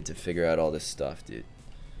complicated to figure out all this stuff, dude.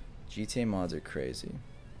 GTA mods are crazy.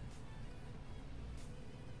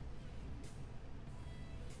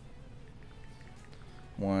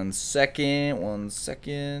 One second.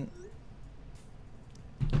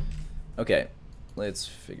 Okay, let's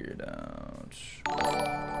figure it out.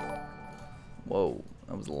 Whoa,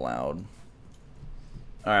 that was loud.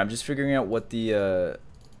 All right, I'm just figuring out what the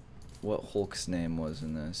what Hulk's name was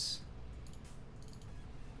in this.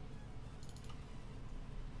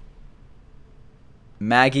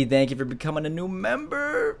 Maggie, thank you for becoming a new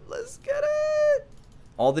member. Let's get it.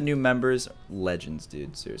 All the new members, legends,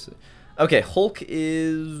 dude. Seriously. Okay, Hulk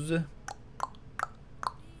is...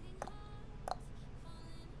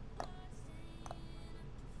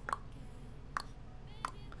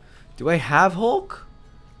 Do I have Hulk?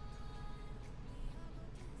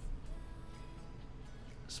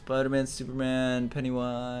 Spider-Man, Superman,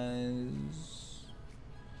 Pennywise,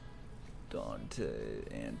 Dante,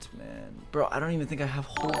 Ant-Man. Bro, I don't even think I have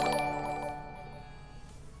Hulk.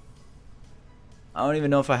 I don't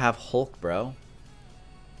even know if I have Hulk, bro.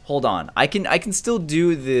 Hold on. I can still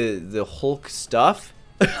do the Hulk stuff.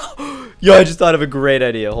 Yo, I just thought of a great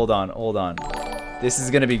idea. Hold on. This is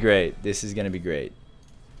gonna be great.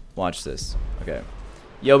 Watch this. Okay.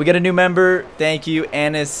 Yo, we got a new member. Thank you,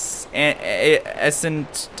 Anis.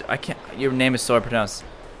 I can't. Your name is so hard to pronounce.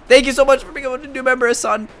 Thank you so much for becoming a new member,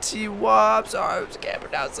 Asantiwa. I'm sorry, I can't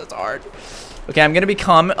pronounce this hard. Okay, I'm gonna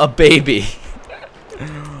become a baby,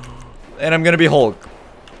 and I'm gonna be Hulk.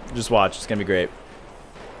 Just watch. It's gonna be great.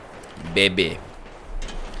 Baby.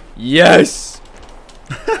 Yes.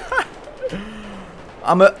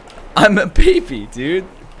 I'm a baby, dude.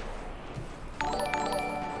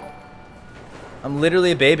 I'm literally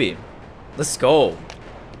a baby. Let's go.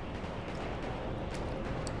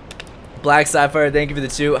 Black Sapphire, thank you for the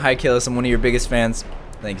 2. Hi, Caylus, I'm one of your biggest fans.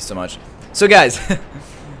 Thank you so much. So, guys,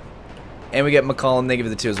 and we get McCollum, thank you for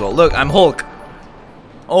the 2 as well. Look, I'm Hulk.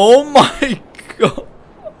 Oh my god.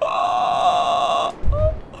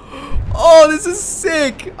 Oh, this is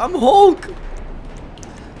sick. I'm Hulk.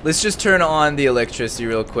 Let's just turn on the electricity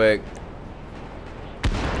real quick.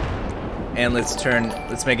 And let's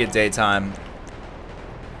make it daytime.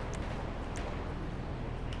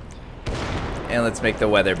 And let's make the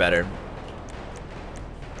weather better.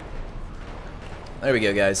 There we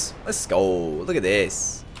go, guys. Let's go. Look at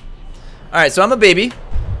this. Alright, so I'm a baby.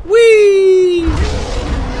 Whee!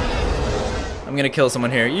 I'm gonna kill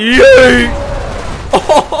someone here. Yay!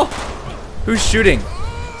 Oh! Who's shooting?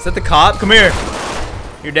 Is that the cop? Come here.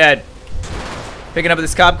 You're dead. Picking up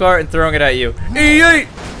this cop car and throwing it at you. Yay!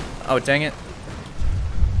 Oh, dang it.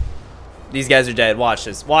 These guys are dead. Watch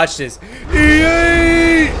this. Watch this.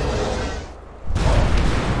 Yay!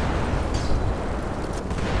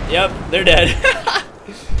 Yep, they're dead.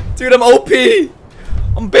 Dude, I'm OP.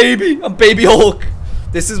 I'm baby Hulk.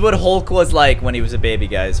 This is what Hulk was like when he was a baby,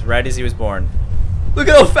 guys. Right as he was born. Look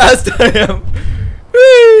at how fast I am.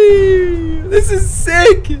 Whee! This is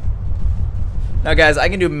sick. Now, guys, I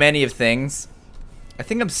can do many of things. I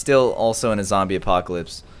think I'm still also in a zombie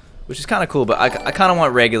apocalypse, which is kind of cool, but I kind of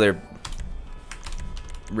want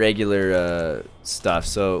regular stuff.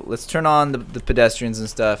 So let's turn on the pedestrians and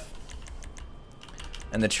stuff.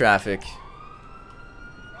 And the traffic.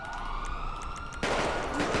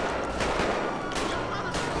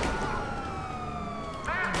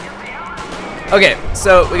 Okay,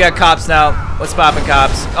 so we got cops now. What's poppin',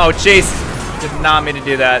 cops? Oh, Chase did not mean to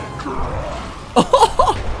do that.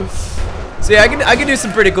 So yeah, I can do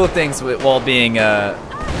some pretty cool things while being a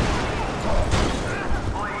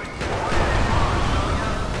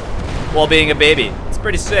baby. It's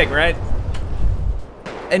pretty sick, right?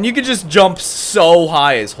 And you can just jump so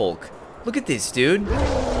high as Hulk. Look at this, dude.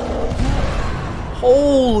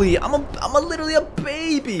 Holy, I'm literally a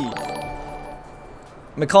baby.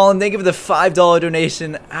 McCollum, thank you for the $5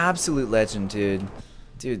 donation. Absolute legend, dude.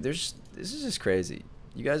 Dude, this is just crazy.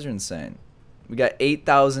 You guys are insane. We got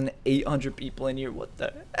 8,800 people in here. What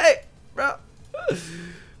the? Hey, bro.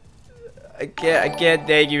 I can't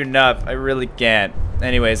thank you enough. I really can't.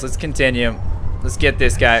 Anyways, let's continue. Let's get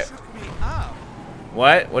this guy.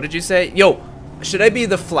 What? What did you say? Yo, should I be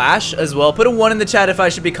the Flash as well? Put a 1 in the chat if I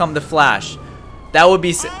should become the Flash. That would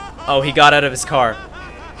be... Oh, he got out of his car.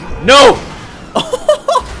 No!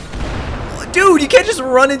 Dude, you can't just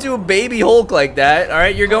run into a baby Hulk like that. All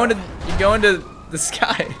right, you're going to the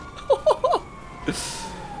sky.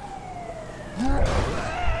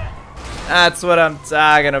 That's what I'm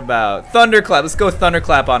talking about. Thunderclap. Let's go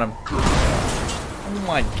thunderclap on him. Oh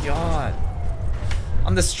my god.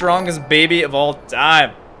 I'm the strongest baby of all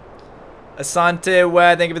time. Asante,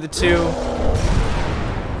 Wad, thank you for the 2.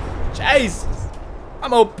 Jesus.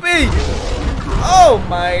 I'm OP. Oh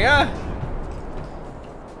my god.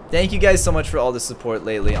 Thank you guys so much for all the support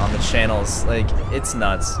lately on the channels. Like, it's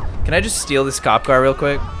nuts. Can I just steal this cop car real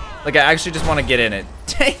quick? Like, I actually just want to get in it.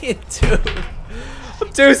 Dang it, dude.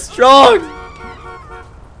 I'm too strong.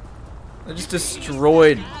 I just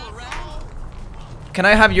destroyed. Can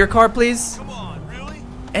I have your car, please?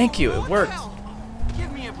 Thank you. It worked.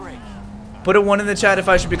 Put a 1 in the chat if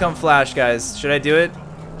I should become Flash, guys. Should I do it?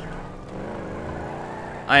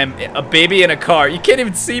 I am a baby in a car. You can't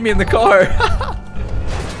even see me in the car.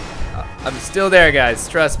 I'm still there, guys.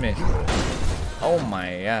 Trust me. Oh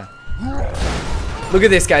my, yeah. Look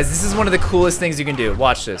at this, guys. This is one of the coolest things you can do.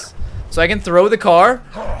 Watch this. So I can throw the car.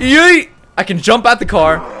 Yeet! I can jump out the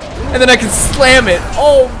car. And then I can slam it.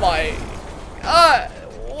 Oh my god.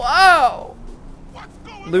 Wow.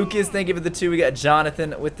 Lucas, thank you for the 2. We got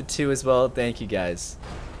Jonathan with the 2 as well. Thank you, guys.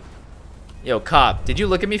 Yo, cop. Did you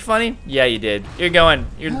look at me funny? Yeah, you did. You're going.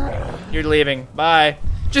 You're leaving. Bye.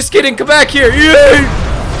 Just kidding. Come back here. Yeet!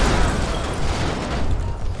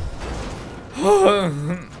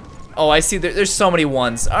 Oh, I see. There's so many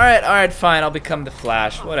ones. All right, fine. I'll become the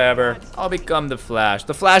Flash. Whatever. I'll become the Flash.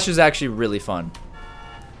 The Flash is actually really fun.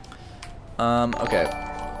 Okay.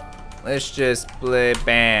 Let's just play.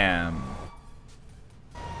 Bam.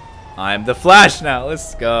 I'm the Flash now.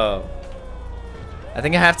 Let's go. I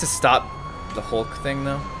think I have to stop the Hulk thing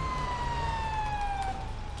though.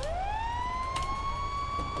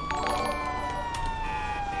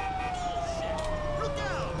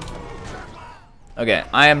 Okay,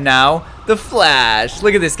 I am now the Flash.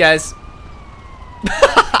 Look at this, guys.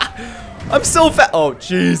 I'm so fast. Oh,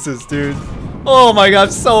 Jesus, dude. Oh my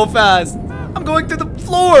God, so fast. I'm going through the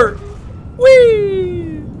floor.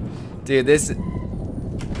 Whee! Dude, this...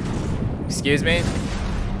 Excuse me?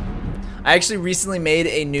 I actually recently made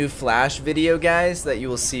a new Flash video, guys, that you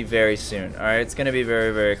will see very soon. Alright, it's gonna be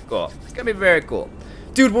very, very cool. It's gonna be very cool.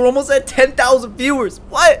 Dude, we're almost at 10,000 viewers.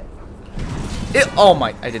 What? Oh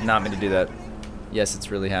my... I did not mean to do that. Yes,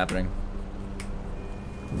 it's really happening.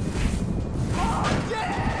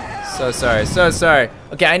 So sorry, so sorry.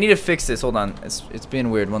 Okay, I need to fix this. Hold on. It's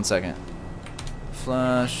being weird. 1 second.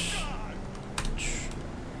 Flash.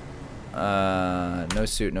 No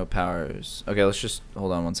suit, no powers. Okay, let's just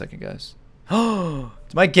hold on 1 second, guys. Oh,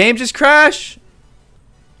 did my game just crash?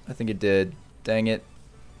 I think it did. Dang it.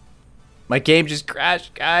 My game just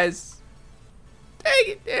crashed, guys. Dang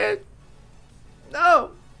it, dude.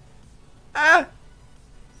 No. Ah.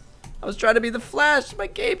 I was trying to be the Flash. My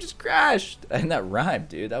game just crashed. And that rhymed,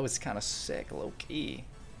 dude. That was kind of sick, low key.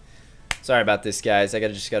 Sorry about this, guys. I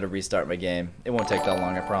just gotta restart my game. It won't take that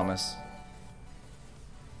long, I promise.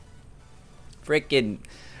 Freaking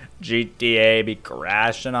GTA be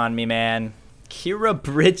crashing on me, man. Kira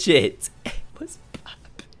Bridget. What's up?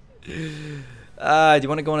 Do you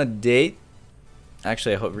want to go on a date?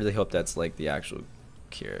 Actually, I really hope that's like the actual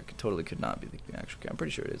Kira. It totally could not be the actual Kira. I'm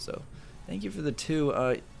pretty sure it is, though. Thank you for the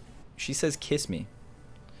 2. She says kiss me.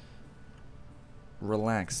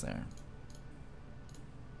 Relax there.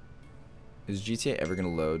 Is GTA ever gonna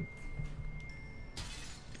load?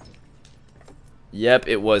 Yep,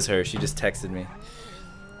 it was her. She just texted me.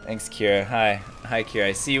 Thanks, Kira. Hi, Kira.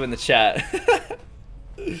 I see you in the chat.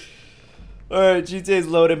 Alright, GTA's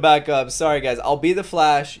loading back up. Sorry, guys. I'll be the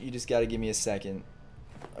Flash. You just gotta give me a second.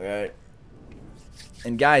 Alright.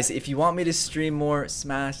 And guys, if you want me to stream more,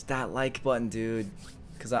 smash that like button, dude.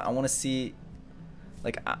 Because I want to see,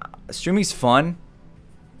 like, streaming's fun,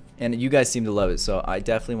 and you guys seem to love it, so I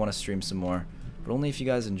definitely want to stream some more, but only if you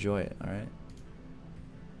guys enjoy it, alright?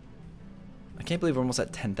 I can't believe we're almost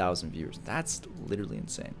at 10,000 viewers. That's literally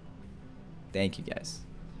insane. Thank you, guys.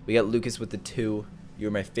 We got Lucas with the 2.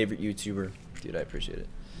 You're my favorite YouTuber. Dude, I appreciate it.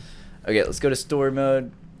 Okay, let's go to story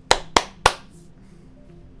mode.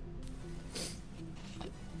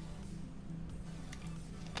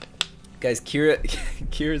 Guys,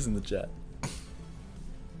 Kira's in the chat.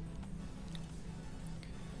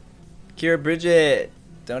 Kira Bridget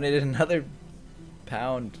donated another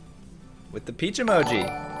 £1 with the peach emoji.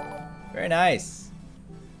 Very nice.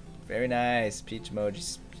 Very nice. Peach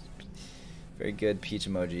emojis. Very good, peach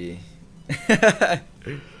emoji.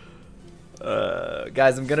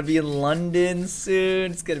 Guys, I'm gonna be in London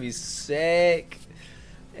soon. It's gonna be sick.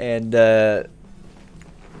 And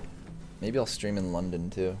maybe I'll stream in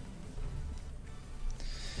London too.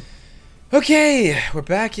 Okay, we're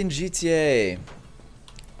back in GTA.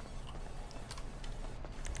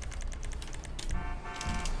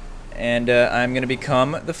 And I'm gonna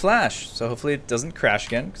become the Flash. So hopefully it doesn't crash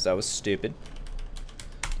again, because that was stupid.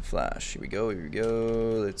 Flash, here we go, here we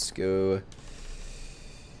go. Let's go.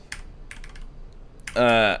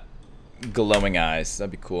 Glowing eyes,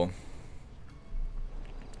 that'd be cool.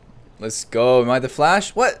 Let's go. Am I the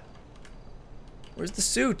Flash? What? Where's the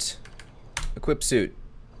suit? Equip suit.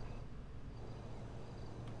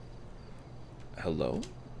 Hello?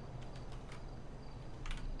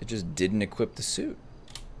 It just didn't equip the suit.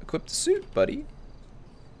 Equip the suit, buddy.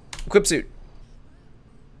 Equip suit.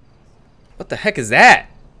 What the heck is that?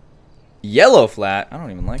 Yellow flat? I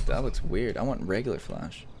don't even like that. That looks weird. I want regular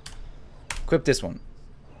Flash. Equip this one.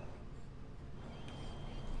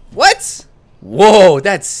 What? Whoa,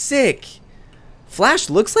 that's sick. Flash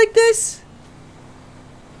looks like this?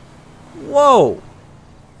 Whoa.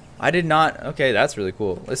 I did not. Okay, that's really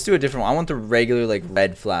cool. Let's do a different one. I want the regular, like,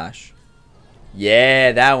 red Flash.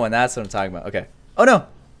 Yeah, that one. That's what I'm talking about. Okay. Oh, no.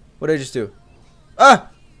 What did I just do?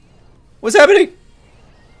 Ah! What's happening?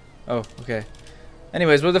 Oh, okay.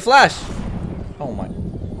 Anyways, where's the Flash? Oh, my.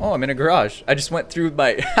 Oh, I'm in a garage. I just went through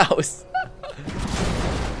my house.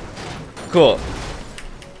 Cool.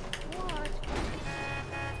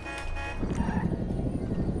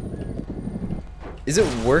 Is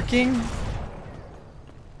it working?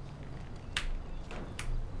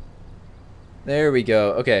 There we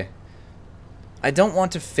go. Okay. I don't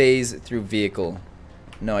want to phase through vehicle.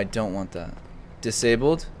 No, I don't want that.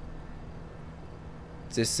 Disabled.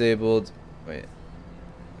 Disabled. Wait.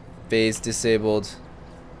 Phase disabled.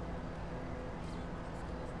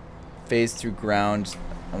 Phase through ground.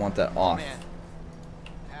 I want that off.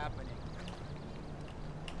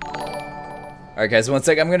 Alright guys, one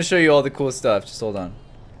sec. I'm going to show you all the cool stuff. Just hold on.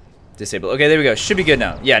 Disable. Okay, there we go. Should be good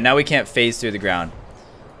now. Yeah, now we can't phase through the ground.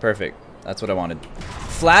 Perfect. That's what I wanted.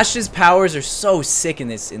 Flash's powers are so sick in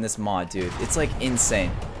this mod, dude. It's like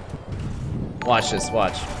insane. Watch this,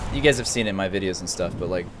 watch. You guys have seen it in my videos and stuff, but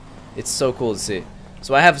like, it's so cool to see.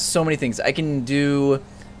 So I have so many things. I can do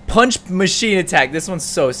punch machine attack. This one's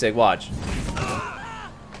so sick. Watch.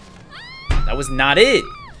 That was not it.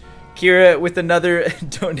 Kira with another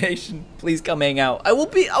donation. Please come hang out. I will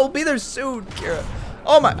be there soon, Kira.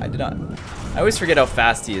 Oh my, I did not. I always forget how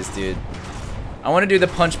fast he is, dude. I want to do the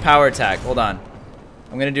punch power attack. Hold on.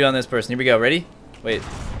 I'm going to do it on this person. Here we go. Ready? Wait.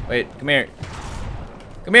 Wait. Come here.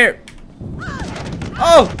 Come here.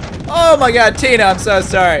 Oh! Oh my god, Tina, I'm so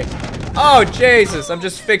sorry. Oh, Jesus. I'm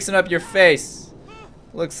just fixing up your face.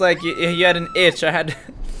 Looks like you had an itch. I had to...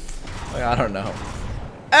 I don't know.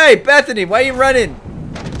 Hey, Bethany, why are you running?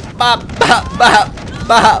 Bop, bop, bop,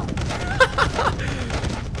 bop.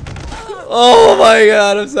 Oh my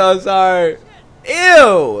god, I'm so sorry.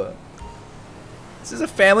 Ew. This is a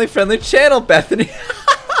family-friendly channel, Bethany.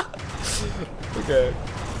 Okay.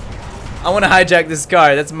 I want to hijack this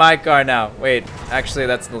car. That's my car now. Wait, actually,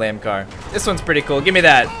 that's the lame car. This one's pretty cool. Give me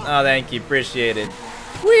that. Oh, thank you. Appreciate it.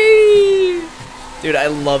 Whee! Dude, I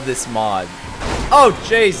love this mod. Oh,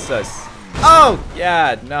 Jesus. Oh,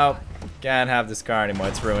 yeah. No. Can't have this car anymore.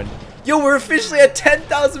 It's ruined. Yo, we're officially at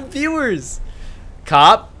 10,000 viewers.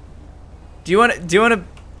 Cop? Do you want to...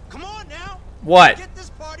 Come on now. What? Get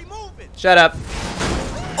this party moving. Shut up.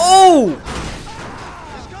 Oh!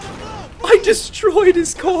 I destroyed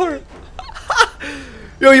his car.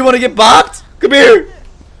 Yo, you want to get bopped? Come here.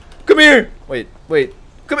 Come here. Wait, wait.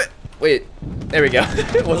 Come here. Wait. There we go.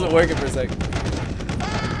 It wasn't working for a second.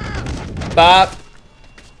 Bop.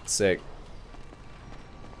 Sick.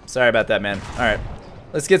 Sorry about that, man. All right.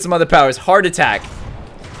 Let's get some other powers. Heart attack.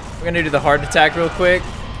 We're going to do the heart attack real quick.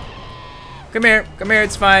 Come here. Come here.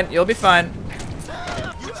 It's fine. You'll be fine.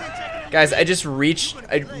 Guys, I just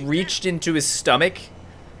reached into his stomach,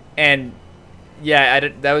 and yeah,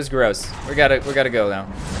 that was gross. We gotta go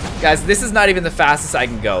now. Guys, this is not even the fastest I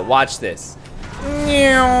can go. Watch this.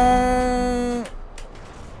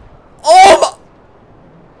 Oh my!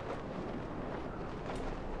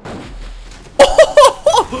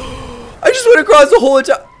 I just went across the whole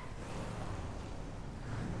entire...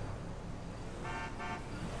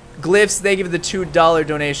 Glyphs, thank you for the $2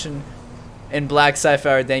 donation. And Black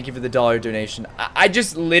Sapphire, thank you for the $1 donation. I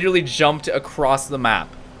just literally jumped across the map.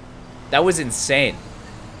 That was insane.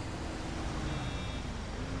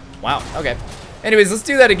 Wow, okay. Anyways, let's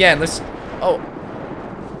do that again. Let's... Oh.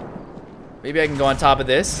 Maybe I can go on top of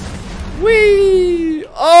this. Whee!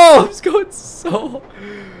 Oh, I'm going so...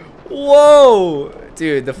 Whoa!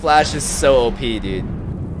 Dude, the Flash is so OP, dude.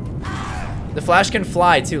 The Flash can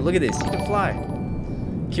fly, too. Look at this. He can fly.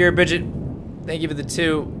 Kira Bridget, thank you for the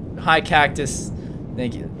 2. Hi, Cactus.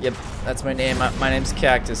 Thank you. Yep, that's my name. My name's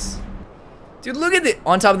Cactus. Dude, look at it.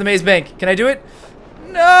 On top of the maze bank. Can I do it?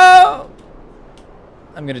 No!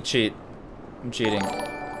 I'm gonna cheat. I'm cheating.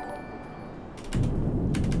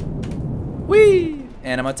 Whee!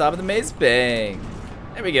 And I'm on top of the maze bank.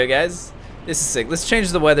 There we go, guys. This is sick. Let's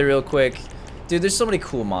change the weather real quick. Dude, there's so many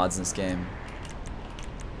cool mods in this game.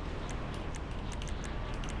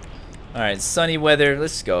 Alright, sunny weather.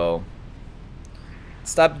 Let's go.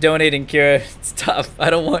 Stop donating, Kira. Stop. I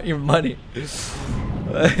don't want your money.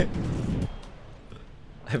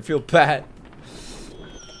 I feel bad.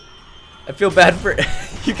 I feel bad for...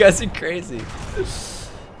 You guys are crazy.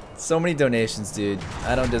 So many donations, dude.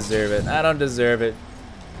 I don't deserve it. I don't deserve it.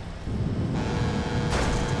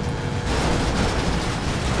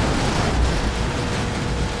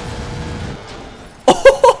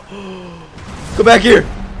 Go back here.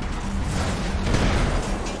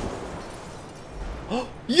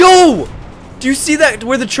 Yo! Do you see that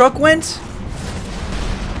where the truck went?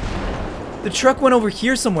 The truck went over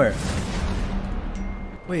here somewhere.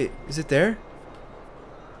 Wait, is it there?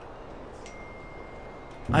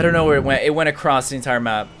 I don't know where it went. It went across the entire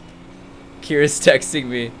map. Kira's texting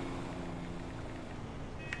me.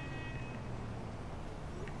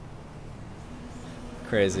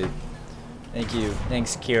 Crazy. Thank you.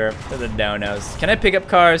 Thanks, Kira, for the donos. Can I pick up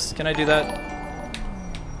cars? Can I do that?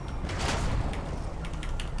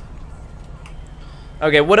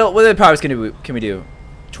 Okay, what other powers can we do?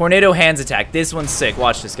 Tornado hands attack. This one's sick.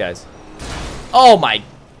 Watch this, guys. Oh my!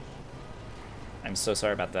 I'm so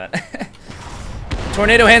sorry about that.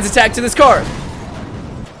 Tornado hands attack to this car.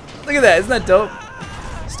 Look at that. Isn't that dope?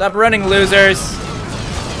 Stop running, losers.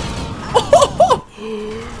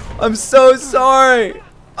 I'm so sorry.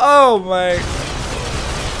 Oh my.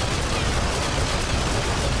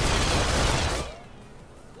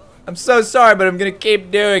 I'm so sorry, but I'm gonna keep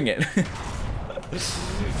doing it.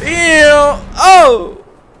 Ew. Oh.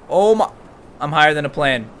 Oh my. I'm higher than a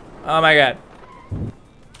plane. Oh my god.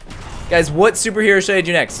 Guys, what superhero should I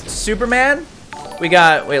do next? Superman? We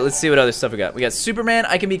got, wait, let's see what other stuff we got. We got Superman.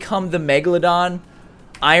 I can become the Megalodon.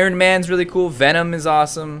 Iron Man's really cool. Venom is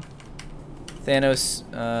awesome. Thanos,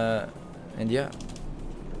 and yeah.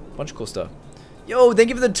 Bunch of cool stuff. Yo, thank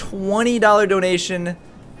you for the $20 donation.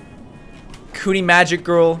 Cootie Magic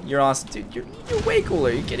Girl, you're awesome. Dude, you're way cooler.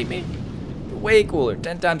 Are you kidding me? You're way cooler.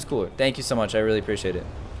 10 times cooler. Thank you so much. I really appreciate it.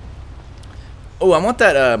 Oh, I want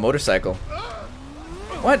that motorcycle.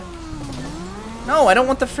 What? No, I don't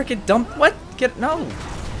want the freaking dump. What? Get no.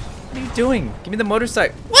 What are you doing? Give me the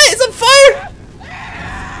motorcycle. What? It's on fire!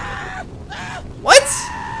 What?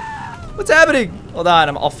 What's happening? Hold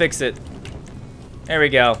on, I'll fix it. There we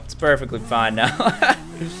go. It's perfectly fine now.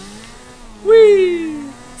 Whee!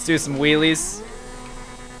 Let's do some wheelies.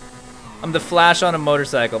 I'm the Flash on a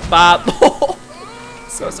motorcycle. Bop.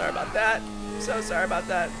 So sorry about that. So sorry about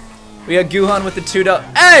that. We got Guhan with the $2.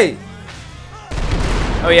 Hey!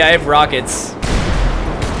 Oh yeah, I have rockets.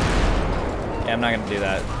 Yeah, I'm not gonna do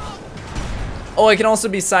that. Oh, I can also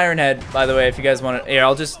be Siren Head, by the way, if you guys want to. Here,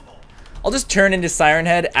 I'll just turn into Siren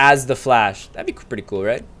Head as the Flash. That'd be pretty cool,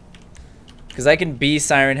 right? Because I can be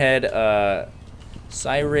Siren Head.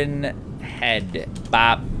 Siren Head.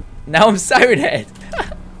 Bop. Now I'm Siren Head.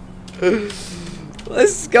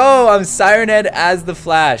 Let's go. I'm Siren Head as the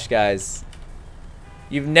Flash, guys.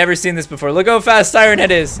 You've never seen this before. Look how fast Siren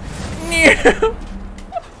Head is.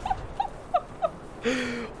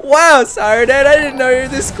 Wow, Siren Head, I didn't know you were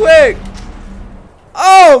this quick.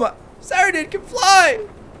 Oh, my, Siren Head can fly.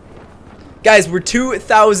 Guys, we're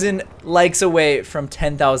 2,000 likes away from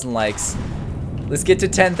 10,000 likes. Let's get to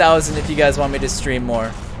 10,000 if you guys want me to stream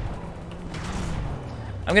more.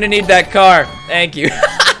 I'm gonna need that car. Thank you.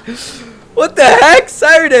 What the heck?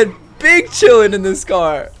 Siren Head big chilling in this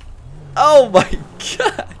car. Oh my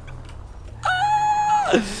god.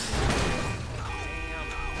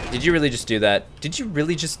 Did you really just do that? Did you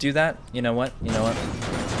really just do that? You know what? You know what?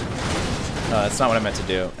 That's not what I meant to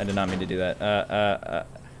do. I did not mean to do that.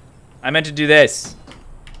 I meant to do this.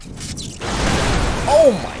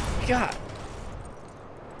 Oh my god.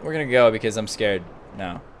 We're gonna go because I'm scared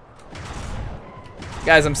now.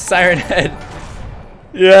 Guys, I'm Siren Head.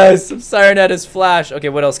 Yes, I'm Siren Head as Flash. Okay,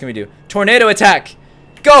 what else can we do? Tornado attack.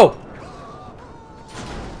 Go!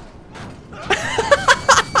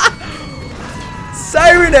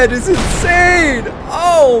 Siren Head is insane!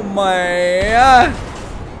 Oh my!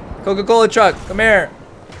 Coca-Cola truck, come here.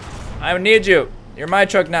 I need you. You're my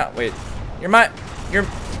truck now. Wait, You're my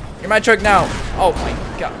truck now. Oh my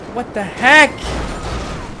god. What the heck?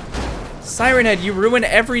 Siren Head, you ruin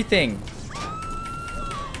everything.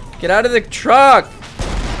 Get out of the truck.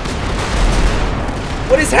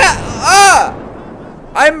 What is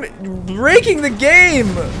I'm breaking the game.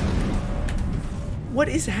 What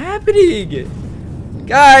is happening?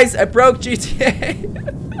 Guys, I broke GTA.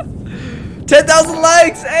 10,000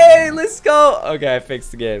 likes. Hey, let's go. Okay, I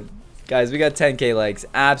fixed the game. Guys, we got 10K likes.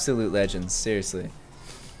 Absolute legends. Seriously.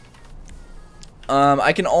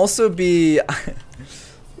 I can also be...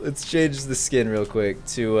 Let's change the skin real quick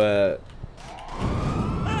to...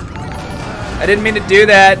 I didn't mean to do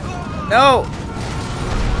that. No.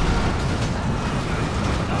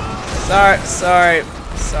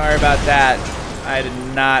 Sorry about that. I did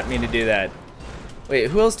not mean to do that.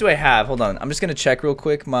 Wait, who else do I have? Hold on. I'm just gonna check real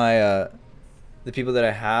quick my the people that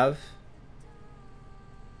I have.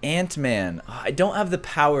 Ant-Man. Oh, I don't have the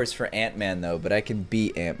powers for Ant-Man though, but I can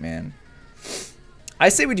beat Ant-Man. I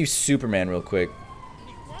say we do Superman real quick.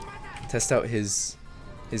 Test out his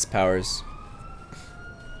powers.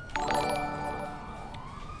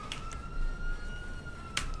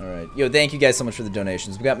 Alright. Yo, thank you guys so much for the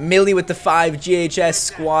donations. We got Millie with the 5, GHS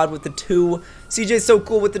Squad with the 2, CJ So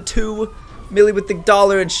Cool with the 2, Millie with the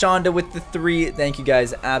 $1, and Shonda with the 3. Thank you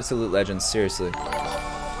guys. Absolute legends. Seriously.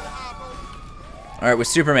 Alright, with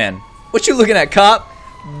Superman. What you looking at, cop?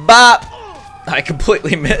 Bop! I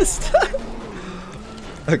completely missed.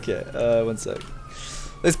 Okay, one sec.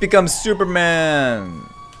 Let's become Superman.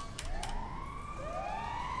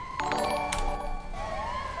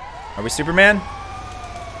 Are we Superman?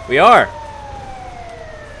 We are.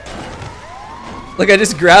 Look, I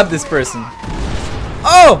just grabbed this person.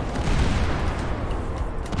 Oh!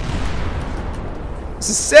 This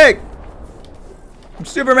is sick. I'm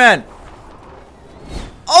Superman.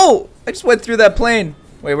 Oh! I just went through that plane.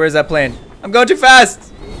 Wait, where's that plane? I'm going too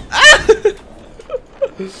fast. Ah!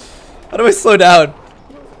 How do I slow down?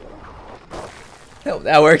 Oh,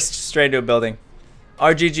 that works. Just straight into a building.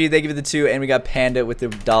 RGG, thank you for the 2, and we got Panda with the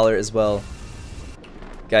 $1 as well.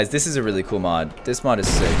 Guys, this is a really cool mod. This mod is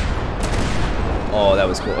sick. Oh, that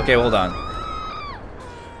was cool. Okay, hold on.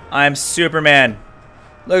 I'm Superman.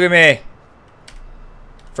 Look at me.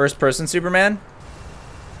 First person Superman.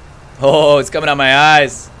 Oh, it's coming out my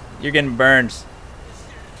eyes. You're getting burned.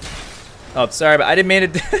 Oh, sorry, but I didn't mean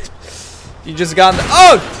it. You just got in the...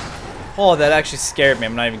 Oh! Oh, that actually scared me.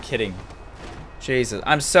 I'm not even kidding. Jesus.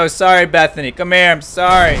 I'm so sorry, Bethany. Come here. I'm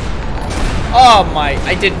sorry. Oh, my.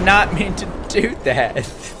 I did not mean to do that.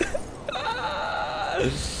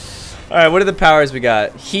 Alright, what are the powers we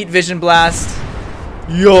got? Heat Vision Blast.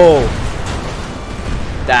 Yo.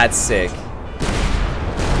 That's sick.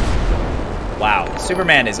 Wow.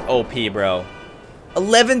 Superman is OP, bro.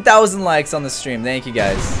 11,000 likes on the stream. Thank you,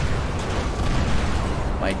 guys.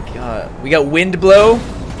 My god. We got Wind Blow.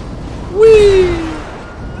 Whee!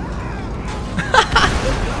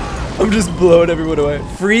 I'm just blowing everyone away.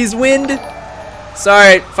 Freeze Wind?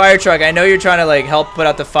 Sorry, fire truck. I know you're trying to like help put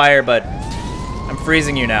out the fire, but I'm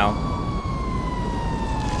freezing you now.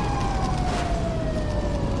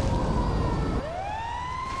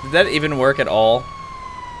 Did that even work at all?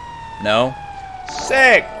 No?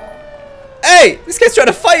 Sick! Hey! This guy's trying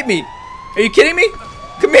to fight me! Are you kidding me?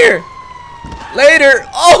 Come here! Later!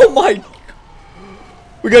 Oh my!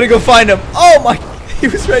 We gotta go find him. Oh my! He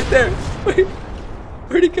was right there. Wait.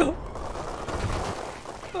 Where'd he go?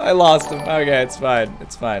 I lost him. Okay, it's fine.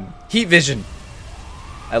 It's fine. Heat Vision.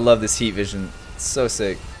 I love this Heat Vision. It's so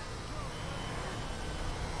sick.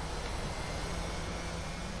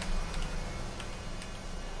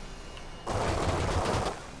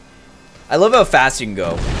 I love how fast you can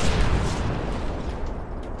go.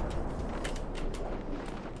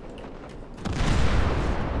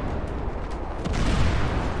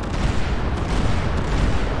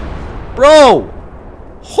 Bro!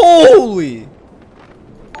 Holy!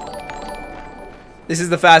 This is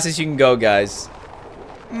the fastest you can go, guys.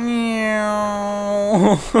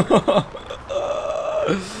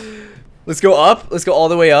 Let's go up. Let's go all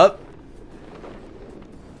the way up.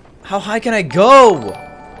 How high can I go?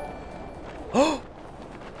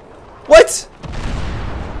 What?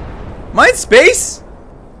 Am I in space?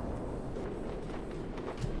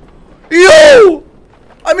 Yo!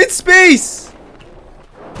 I'm in space!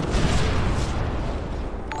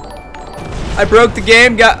 I broke the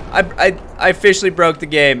game. I officially broke the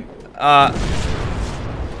game. I'm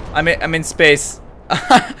in space.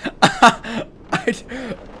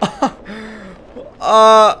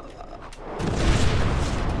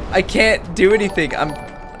 I can't do anything.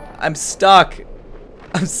 I'm stuck.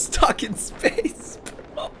 I'm stuck in space.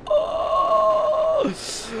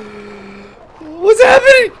 What's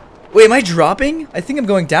happening? Wait, am I dropping? I think I'm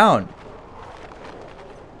going down.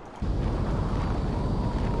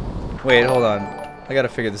 Wait, hold on. I gotta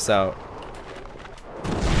figure this out.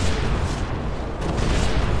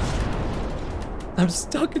 I'm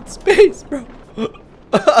stuck in space, bro.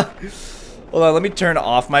 Hold on, let me turn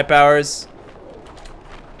off my powers.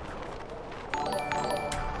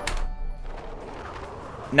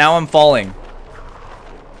 Now I'm falling.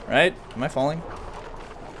 Right? Am I falling?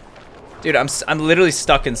 Dude, I'm literally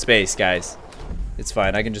stuck in space, guys. It's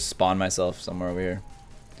fine. I can just spawn myself somewhere over here.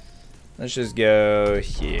 Let's just go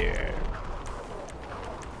here.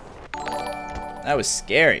 That was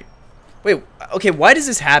scary. Wait, okay, why does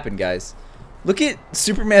this happen, guys? Look at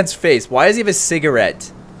Superman's face. Why does he have a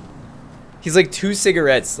cigarette? He's like 2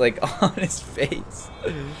 cigarettes like on his face.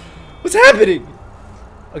 What's happening?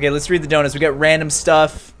 Okay, let's read the donuts. We got random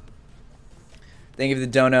stuff. Thank you for the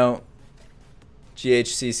dono.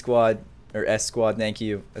 GHC squad or S squad, thank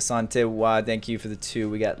you. Asante Wa, thank you for the 2.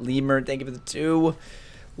 We got Lemur, thank you for the 2.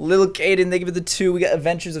 Little Caden, thank you for the 2. We got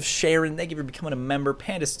Adventures of Sharon, thank you for becoming a member.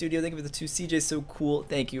 Panda Studio, thank you for the 2. CJ So Cool,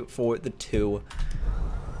 thank you for the 2.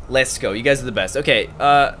 Let's go. You guys are the best. Okay,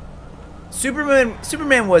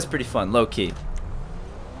 Superman was pretty fun, low key.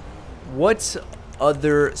 What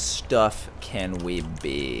other stuff can we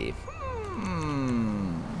be?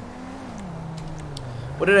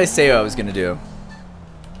 What did I say I was gonna do?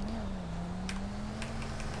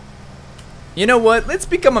 You know what? Let's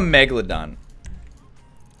become a Megalodon.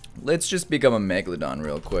 Let's just become a Megalodon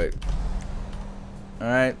real quick.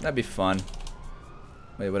 Alright, that'd be fun.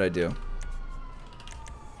 Wait, what'd I do?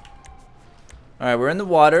 Alright, we're in the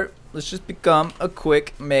water. Let's just become a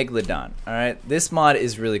quick Megalodon. Alright, this mod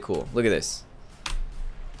is really cool. Look at this.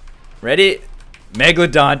 Ready?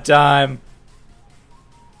 Megalodon time.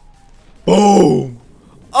 Boom!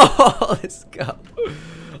 Oh, let's go.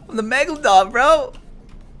 I'm the Megalodon, bro.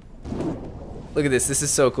 Look at this. This is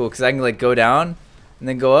so cool because I can like go down and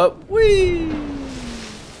then go up. Whee!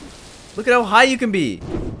 Look at how high you can be.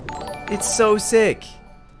 It's so sick.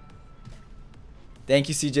 Thank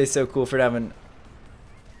you, CJ So Cool, for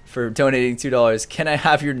donating $2. Can I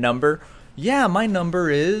have your number? Yeah, my number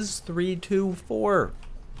is 324.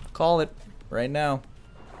 Call it right now.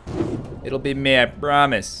 It'll be me, I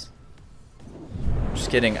promise. Just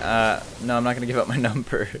kidding. No, I'm not gonna give up my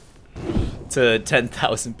number to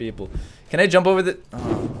 10,000 people. Can I jump over the?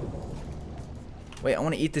 Oh. Wait, I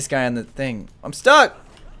want to eat this guy on the thing. I'm stuck.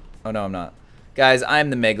 Oh no, I'm not. Guys,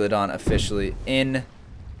 I'm the Megalodon officially in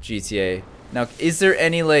GTA. Now, is there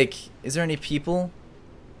any people?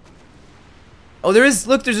 Oh, there is.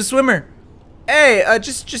 Look, there's a swimmer. Hey,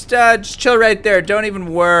 just chill right there. Don't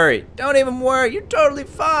even worry. Don't even worry. You're totally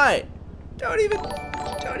fine. Don't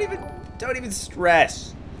even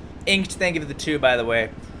stress. Inked, thank you for the 2, by the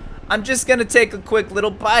way. I'm just gonna take a quick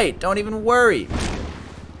little bite. Don't even worry.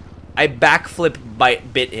 I backflip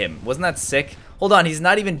bit him. Wasn't that sick? Hold on, he's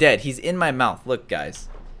not even dead. He's in my mouth. Look, guys.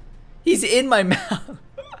 He's in my mouth.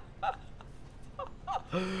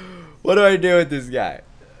 What do I do with this guy?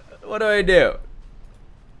 What do I do?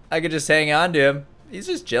 I could just hang on to him. He's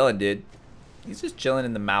just chilling, dude. He's just chilling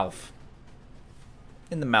in the mouth.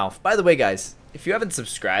 In the mouth. By the way, guys, if you haven't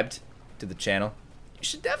subscribed to the channel, you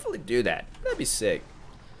should definitely do that. That'd be sick.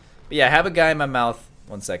 But yeah, I have a guy in my mouth.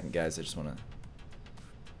 1 second, guys. I just want to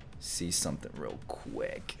see something real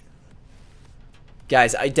quick.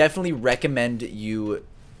 Guys, I definitely recommend you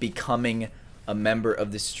becoming a member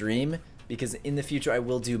of the stream, because in the future I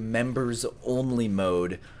will do members only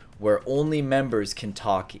mode where only members can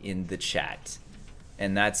talk in the chat.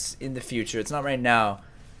 And that's in the future. It's not right now,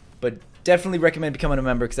 but definitely recommend becoming a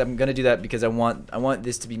member, because I'm gonna do that because I want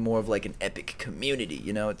this to be more of like an epic community,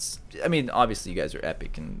 you know? I mean, obviously you guys are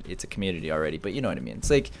epic and it's a community already, but you know what I mean.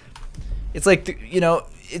 It's like you know,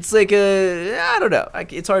 it's like I don't know.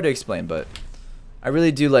 It's hard to explain, but I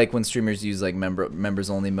really do like when streamers use like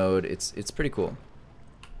members only mode. It's pretty cool.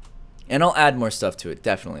 And I'll add more stuff to it,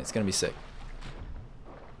 definitely. It's gonna be sick.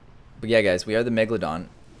 But yeah, guys, we are the Megalodon.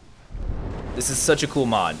 This is such a cool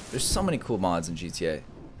mod. There's so many cool mods in GTA.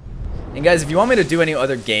 And guys, if you want me to do any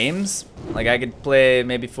other games, like I could play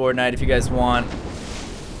maybe Fortnite if you guys want.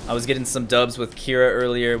 I was getting some dubs with Kira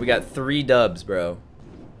earlier. We got 3 dubs, bro.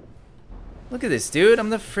 Look at this, dude. I'm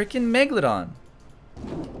the freaking Megalodon.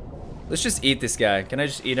 Let's just eat this guy. Can I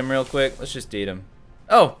just eat him real quick? Let's just eat him.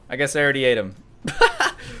 Oh, I guess I already ate him.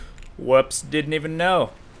 Whoops, didn't even know.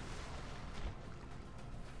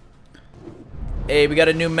 Hey, we got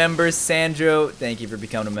a new member, Sandro. Thank you for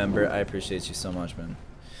becoming a member. I appreciate you so much, man.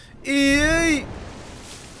 Eey!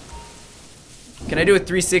 Can I do a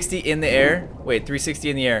 360 in the air? Wait, 360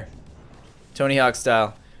 in the air. Tony Hawk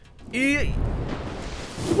style. Eey!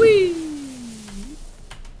 Whee!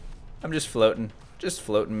 I'm just floating. Just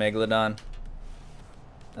floating, Megalodon.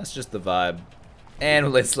 That's just the vibe.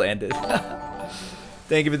 And let's land it.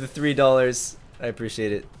 Thank you for the $3. I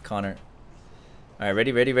appreciate it, Connor. Alright,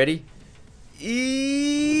 ready, ready, ready?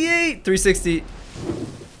 360.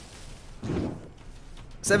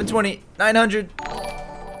 720. 900.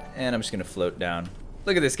 And I'm just gonna float down.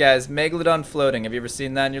 Look at this, guys. Megalodon floating. Have you ever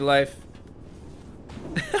seen that in your life?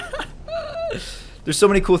 There's so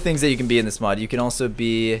many cool things that you can be in this mod. You can also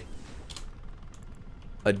be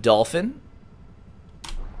a dolphin.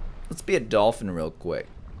 Let's be a dolphin real quick.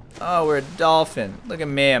 Oh, we're a dolphin. Look at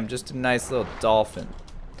me. I'm just a nice little dolphin.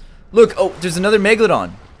 Look. Oh, there's another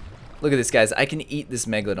Megalodon. Look at this, guys. I can eat this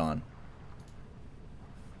Megalodon.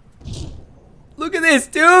 Look at this,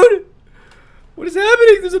 dude. What is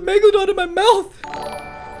happening? There's a Megalodon in my mouth.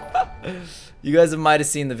 You guys might have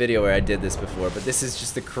seen the video where I did this before, but this is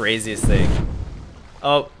just the craziest thing.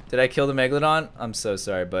 Oh, did I kill the Megalodon? I'm so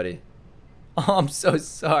sorry, buddy. Oh, I'm so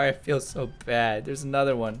sorry. I feel so bad. There's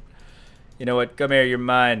another one. You know what? Come here. You're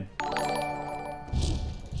mine.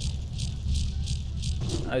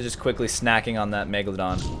 I was just quickly snacking on that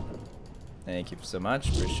Megalodon. Thank you so much.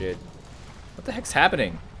 Appreciate it. What the heck's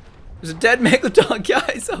happening? There's a dead Megalodon,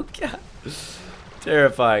 guys. Oh, God.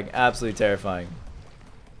 Terrifying. Absolutely terrifying.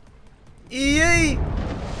 Yay!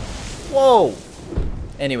 Whoa.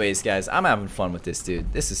 Anyways, guys, I'm having fun with this,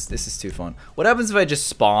 dude. This is too fun. What happens if I just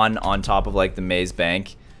spawn on top of like the maze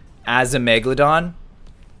bank as a Megalodon?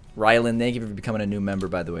 Rylan, thank you for becoming a new member,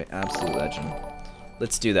 by the way. Absolute legend.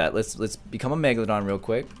 Let's do that. Let's become a Megalodon real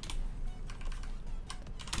quick.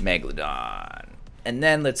 Megalodon. And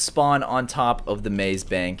then let's spawn on top of the maze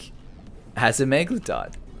bank as a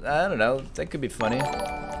Megalodon. I don't know. That could be funny.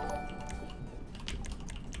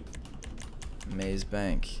 Maze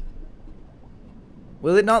bank.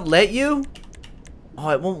 Will it not let you? Oh,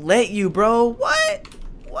 it won't let you, bro. What?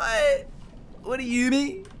 What? What do you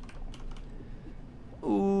mean?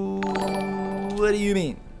 Ooh, what do you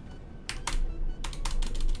mean?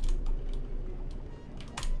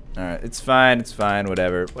 Alright, it's fine,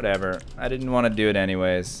 whatever, whatever. I didn't want to do it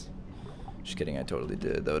anyways. Just kidding, I totally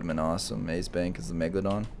did. That would have been awesome. Maze bank is the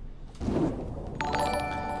Megalodon.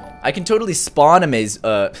 I can totally spawn a maze,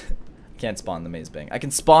 can't spawn the maze bank. I can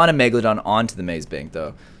spawn a Megalodon onto the maze bank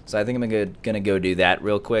though. So I think I'm gonna go do that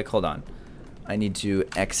real quick. Hold on. I need to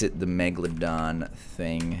exit the Megalodon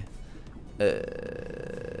thing.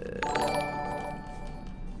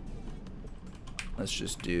 Let's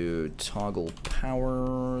just do toggle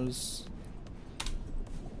powers.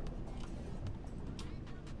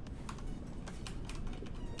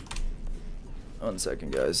 One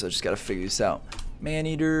second, guys. I just gotta figure this out.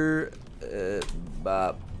 Maneater.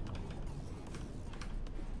 Bop.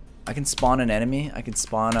 I can spawn an enemy. I can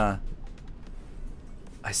spawn a.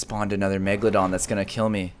 I spawned another Megalodon that's gonna kill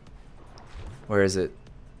me. Where is it?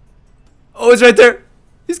 Oh, it's right there.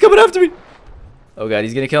 He's coming after me. Oh god,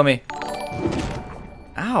 he's gonna kill me.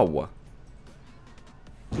 Ow.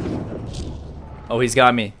 Oh, he's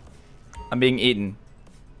got me. I'm being eaten.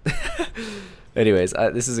 Anyways,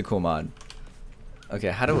 this is a cool mod. Okay,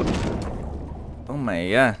 how do I... Oh my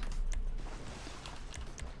god.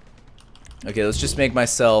 Okay, let's just make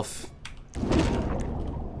myself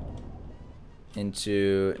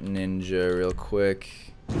into ninja real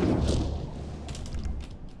quick.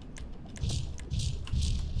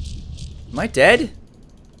 Am I dead?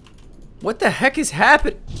 What the heck is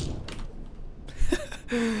happening?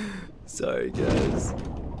 Sorry, guys.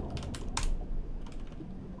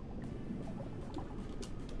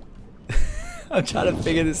 I'm trying to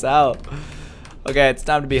figure this out. Okay, it's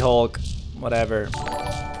time to be Hulk. Whatever.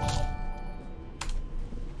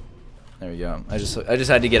 There we go. I just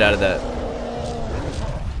had to get out of that.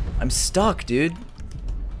 I'm stuck, dude.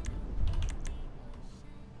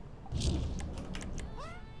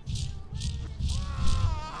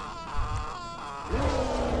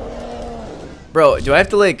 Bro, do I have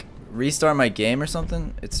to like restart my game or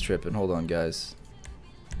something? It's tripping. Hold on, guys.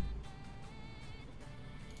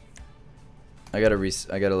 I gotta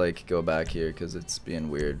like go back here because it's being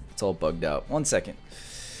weird. It's all bugged out. 1 second.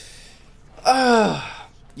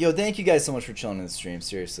 Yo, thank you guys so much for chilling in the stream.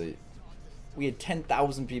 Seriously, we had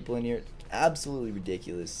 10,000 people in here. Absolutely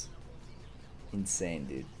ridiculous. Insane,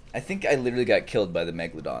 dude. I think I literally got killed by the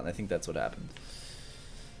Megalodon. I think that's what happened.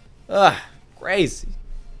 Crazy.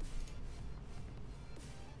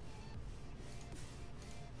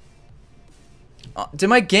 Did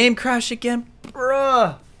my game crash again?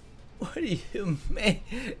 Bruh. What do you mean?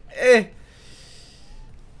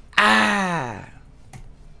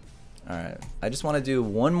 Alright. I just want to do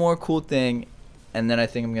one more cool thing. And then I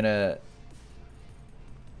think I'm going to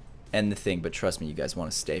end the thing, but trust me, you guys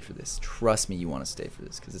want to stay for this. Trust me, you want to stay for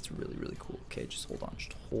this because it's really, really cool. Okay, just hold on.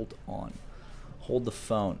 Just hold on. Hold the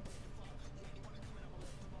phone.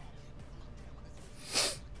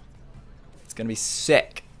 It's going to be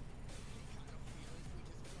sick.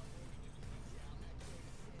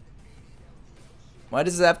 Why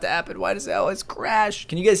does it have to happen? Why does it always crash?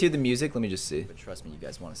 Can you guys hear the music? Let me just see. But trust me, you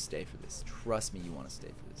guys want to stay for this. Trust me, you want to stay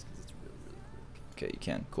for this because it's really, really cool. Okay, you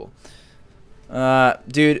can. Cool.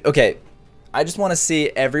 Dude, okay. I just want to see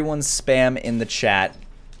everyone spam in the chat.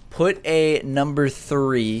 Put a number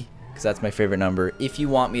 3, because that's my favorite number, if you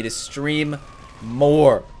want me to stream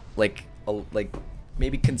more. Like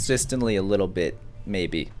maybe consistently a little bit,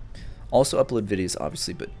 maybe. Also upload videos,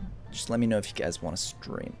 obviously, but just let me know if you guys want to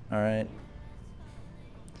stream, alright?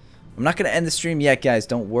 I'm not going to end the stream yet, guys.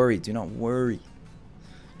 Don't worry. Do not worry.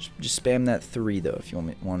 Just spam that 3, though, if you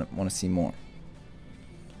want to see more.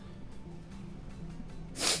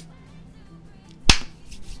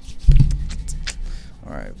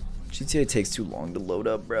 Alright. GTA takes too long to load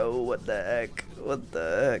up, bro. What the heck? What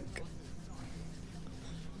the heck?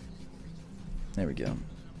 There we go.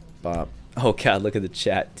 Bob. Oh, God. Look at the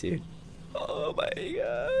chat, dude. Oh, my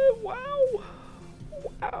God. Wow.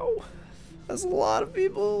 Wow. That's a lot of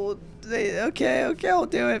people. Okay, I'll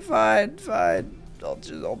do it. Fine. I'll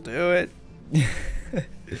do it.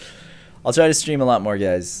 I'll try to stream a lot more,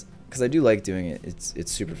 guys, because I do like doing it.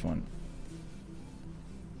 It's super fun.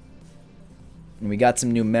 And we got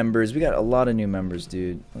some new members. We got a lot of new members,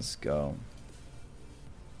 dude. Let's go.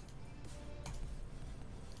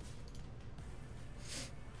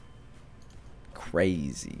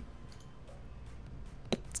 Crazy.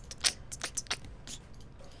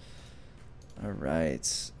 All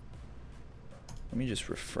right. Let me just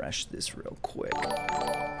refresh this real quick.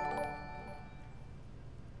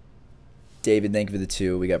 David, thank you for the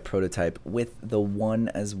 2. We got Prototype with the 1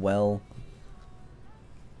 as well.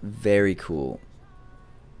 Very cool.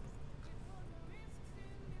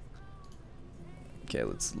 Okay,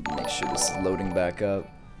 let's make sure this is loading back up.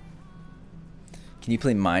 Can you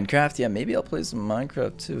play Minecraft? Yeah, maybe I'll play some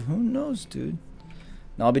Minecraft too. Who knows, dude?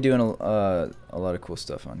 No, I'll be doing a lot of cool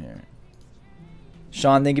stuff on here.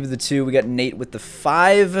 Sean, thank you for the 2. We got Nate with the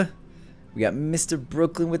 5. We got Mr.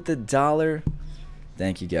 Brooklyn with the $1.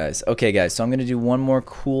 Thank you, guys. Okay, guys, so I'm going to do one more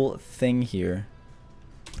cool thing here.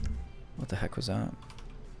 What the heck was that?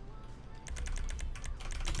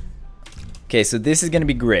 Okay, so this is going to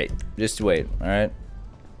be great. Just wait, alright?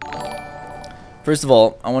 First of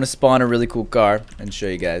all, I want to spawn a really cool car and show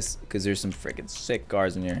you guys, because there's some freaking sick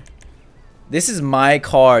cars in here. This is my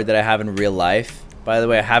car that I have in real life. By the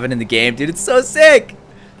way, I have it in the game. Dude, it's so sick!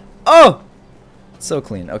 Oh! It's so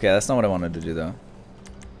clean. Okay, that's not what I wanted to do, though.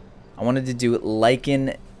 I wanted to do the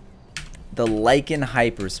Lycan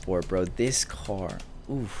Hypersport, bro. This car.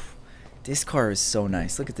 Oof. This car is so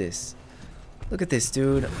nice. Look at this. Look at this,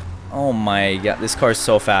 dude. Oh my god. This car is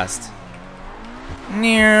so fast.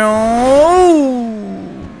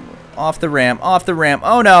 Off the ramp. Off the ramp.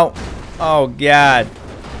 Oh, no. Oh, god.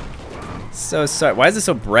 So sorry. Why is it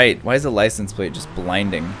so bright? Why is the license plate just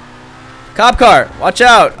blinding? Cop car! Watch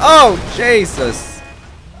out! Oh, Jesus!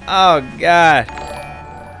 Oh, God.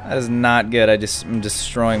 That is not good. I'm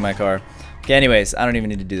destroying my car. Okay, anyways, I don't even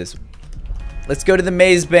need to do this. Let's go to the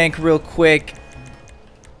maze bank real quick.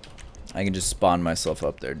 I can just spawn myself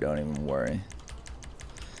up there. Don't even worry.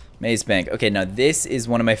 Maze bank. Okay, now this is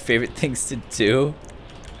one of my favorite things to do.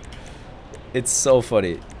 It's so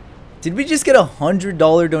funny. Did we just get a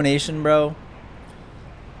 $100 donation, bro?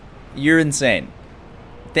 You're insane.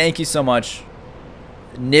 Thank you so much.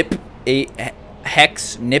 Nip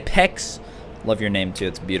Hex. Love your name too.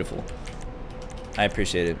 It's beautiful. I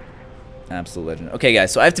appreciate it. Absolute legend. Okay,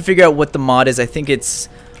 guys. So I have to figure out what the mod is. I think it's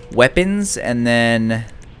weapons and then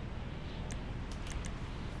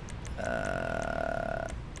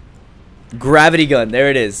gravity gun. There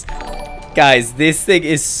it is. Guys, this thing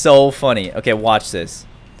is so funny. Okay, watch this.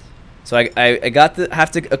 So I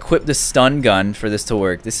have to equip the stun gun for this to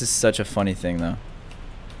work. This is such a funny thing, though.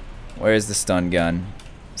 Where is the stun gun?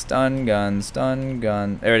 Stun gun, stun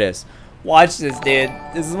gun. There it is. Watch this, dude.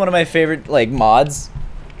 This is one of my favorite, like, mods.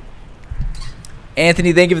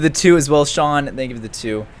 Anthony, thank you for the 2 as well. Sean, thank you for the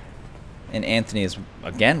 2. And Anthony is,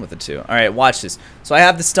 again, with the 2. All right, watch this. So I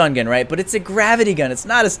have the stun gun, right? But it's a gravity gun. It's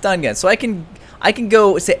not a stun gun. So I can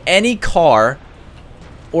go to any car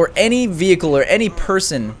or any vehicle or any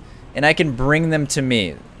person, and I can bring them to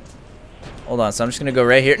me. Hold on, so I'm just gonna go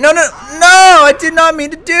right here. No, I did not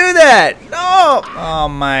mean to do that. No. Oh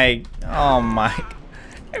my.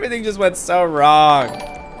 Everything just went so wrong.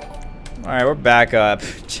 All right, we're back up.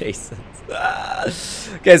 Jason.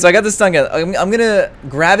 Okay, so I got the stun gun. I'm gonna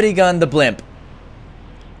gravity gun the blimp.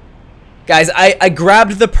 Guys, I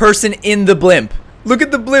grabbed the person in the blimp. Look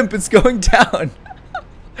at the blimp, it's going down.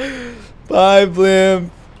 Bye,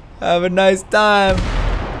 blimp. Have a nice time.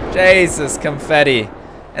 Jesus, confetti.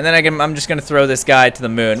 And then I'm just gonna throw this guy to the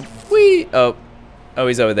moon. Whee! Oh,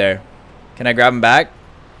 he's over there. Can I grab him back?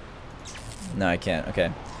 No, I can't.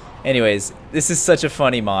 Okay. Anyways, this is such a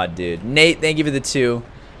funny mod, dude. Nate, thank you for the 2.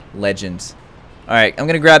 Legend. All right, I'm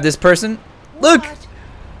gonna grab this person. Look.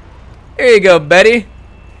 Here you go, Betty.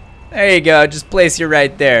 There you go. Just place you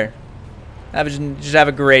right there. Just have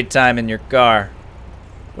a great time in your car.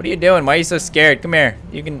 What are you doing? Why are you so scared? Come here.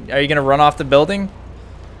 Are you gonna run off the building?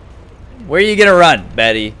 Where are you gonna run,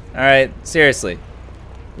 Betty? All right, seriously.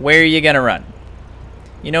 Where are you gonna run?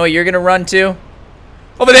 You know what you're gonna run to?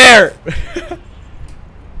 Over there.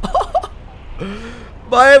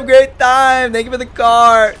 Bye, have a great time. Thank you for the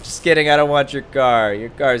car. Just kidding. I don't want your car. Your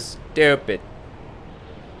car's stupid.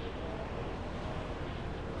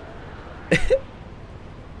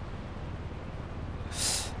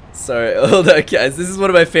 Sorry, hold on, guys. This is one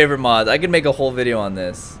of my favorite mods. I could make a whole video on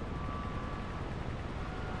this.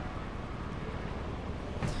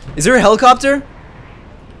 Is there a helicopter?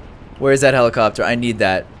 Where is that helicopter? I need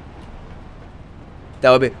that.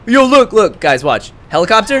 That would be. Yo, look, guys, watch.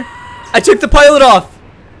 Helicopter? I took the pilot off.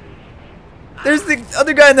 There's the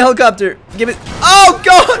other guy in the helicopter. Give it. Oh,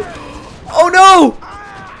 God. Oh, no.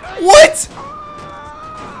 What?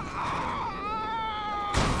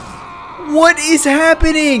 What is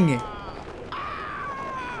happening?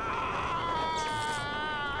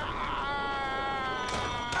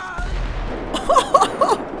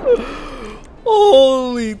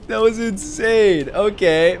 Holy, that was insane.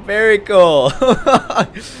 Okay, very cool.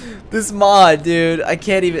 This mod, dude, I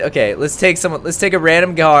can't even. Okay, let's take a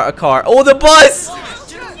random car. Oh, the bus!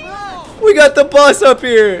 We got the bus up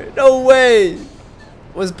here. No way.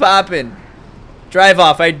 What's poppin'? Drive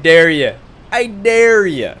off, I dare you. I dare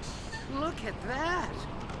you. Look at that.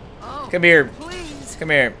 Oh, come here. Please. Come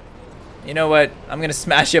here. You know what? I'm gonna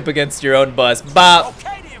smash you up against your own bus. Bop.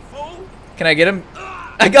 Okay then, fool. Can I get him?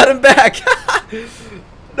 I got him back.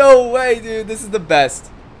 No way, dude. This is the best.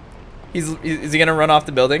 Is he gonna run off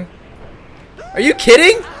the building? Are you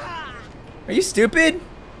kidding? Are you stupid?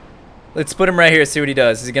 Let's put him right here, see what he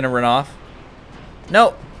does. Is he gonna run off?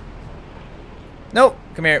 No. Nope.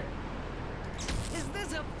 Come here. Is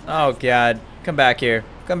this a Oh, God. Come back here.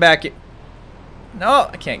 Come back here. No,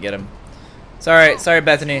 I can't get him. Sorry,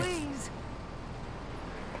 Bethany. please?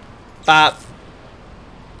 Bop.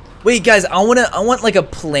 Wait, guys, I want like a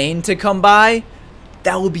plane to come by.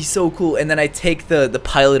 That would be so cool. And then I take the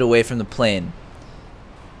pilot away from the plane.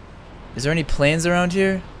 Is there any planes around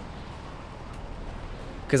here?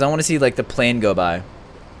 Because I want to see like the plane go by.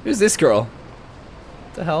 Who's this girl?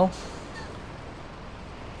 What the hell?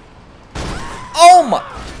 Oh my!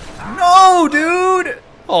 No, dude!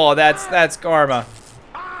 Oh, that's karma.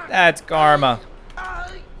 That's karma.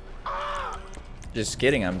 Just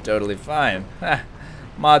kidding. I'm totally fine.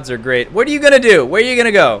 Mods are great. What are you gonna do? Where are you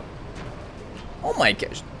gonna go? Oh my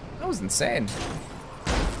gosh, that was insane.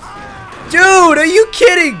 Dude, are you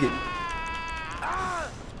kidding?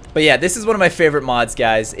 But yeah, this is one of my favorite mods,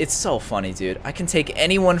 guys. It's so funny, dude. I can take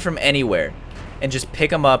anyone from anywhere and just pick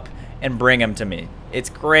them up and bring them to me. It's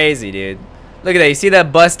crazy, dude. Look at that. You see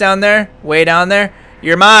that bus down there? Way down there?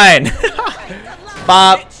 You're mine.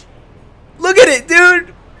 Bop. Look at it,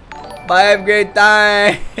 dude. Bye, have a great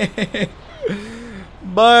time.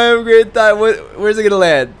 Bye, have a great time. Where's it gonna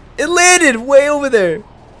land? It landed way over there.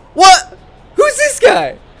 What? Who's this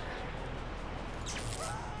guy?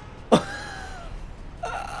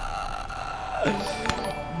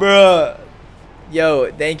 Bruh.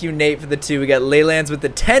 Yo, thank you, Nate, for the 2. We got Leylands with the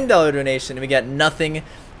 $10 donation, and we got nothing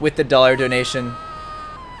with the $1 donation.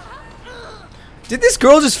 Did this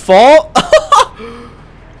girl just fall?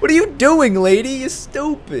 What are you doing, lady? You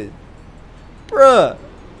stupid. Bruh.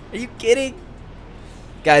 Are you kidding?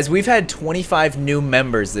 Guys, we've had 25 new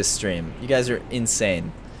members this stream. You guys are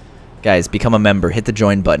insane. Guys, become a member. Hit the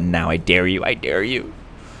join button now. I dare you. I dare you.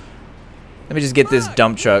 Let me just get this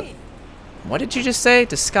dump truck. What did you just say?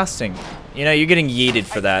 Disgusting. You know, you're getting yeeted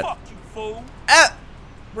for that. Fuck you, fool. Ah!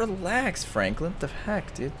 Relax, Franklin. What the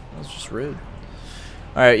heck, dude? That was just rude.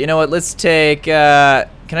 Alright, you know what? Let's take, can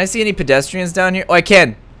I see any pedestrians down here? Oh, I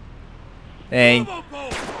can. Dang.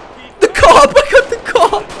 The cop! I got the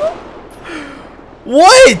cop!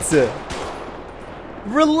 What?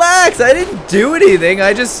 Relax, I didn't do anything.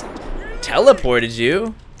 I just teleported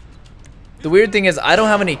you. The weird thing is, I don't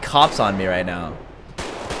have any cops on me right now.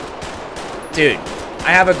 Dude,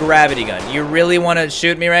 I have a gravity gun. You really want to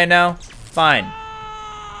shoot me right now? Fine.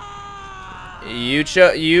 You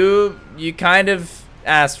kind of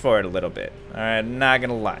asked for it a little bit. Alright, not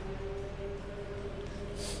gonna lie.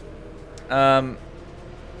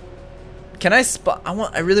 Can I spot?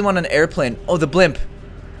 I really want an airplane. Oh, the blimp.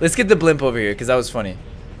 Let's get the blimp over here because that was funny.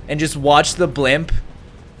 And just watch the blimp.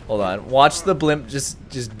 Hold on. Watch the blimp just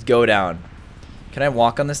go down. Can I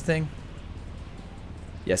walk on this thing?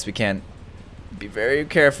 Yes, we can. Be very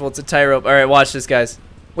careful. It's a tightrope. All right, watch this, guys.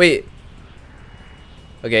 Wait.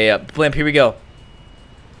 Okay, yeah. Blimp, here we go.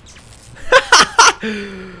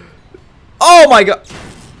 Oh my god.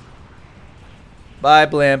 Bye,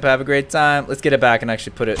 blimp. Have a great time. Let's get it back and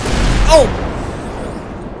actually put it. Oh!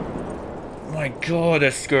 My god,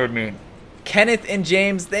 that scared me. Kenneth and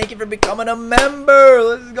James, thank you for becoming a member.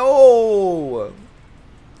 Let's go.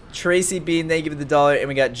 Tracy Bean, thank you for the $1. And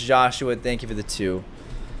we got Joshua, thank you for the 2.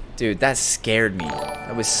 Dude, that scared me.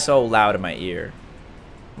 That was so loud in my ear.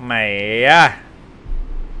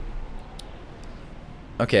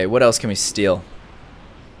 Okay, what else can we steal?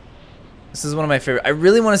 This is one of my favorite. I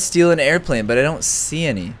really want to steal an airplane, but I don't see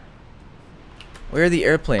any. Where are the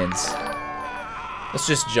airplanes? Let's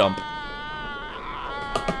just jump.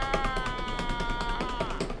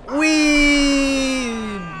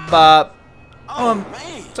 Wee bop. Oh, I'm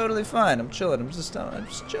totally fine. I'm chilling. I'm just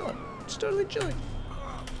chilling. Just totally chilling.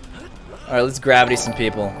 All right, let's gravity some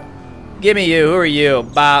people. Give me you. Who are you?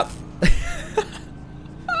 Bop.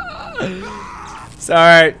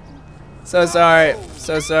 Sorry. So sorry.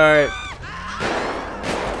 So sorry.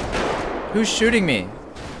 Who's shooting me?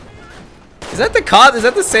 Is that the cop? Is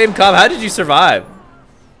that the same cop? How did you survive?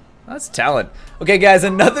 That's talent. Okay, guys,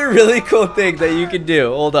 another really cool thing that you can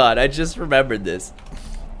do. Hold on, I just remembered this.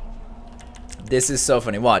 This is so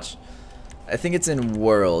funny. Watch. I think it's in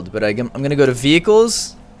World, but I'm gonna go to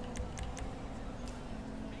Vehicles.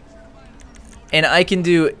 And I can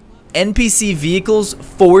do NPC Vehicles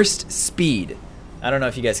Forced Speed. I don't know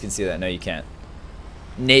if you guys can see that. No, you can't.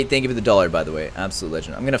 Nate, thank you for the $1, by the way. Absolute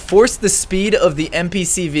legend. I'm gonna force the speed of the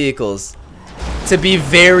NPC vehicles to be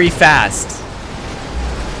very fast.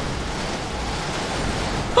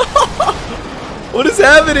 What is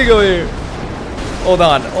happening over here? Hold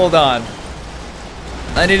on, hold on.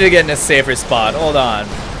 I need to get in a safer spot. Hold on.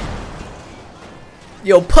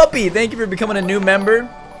 Yo, Puppy, thank you for becoming a new member.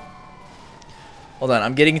 Hold on,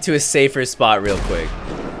 I'm getting into a safer spot real quick.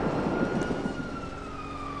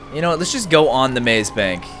 You know what, let's just go on the maze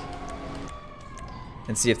bank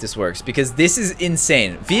and see if this works, because this is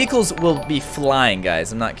insane. Vehicles will be flying,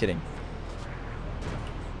 guys. I'm not kidding.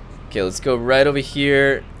 Okay, let's go right over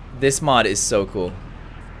here. This mod is so cool.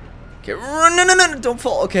 Okay, no, don't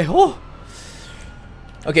fall. Okay, oh.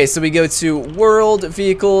 Okay, so we go to World,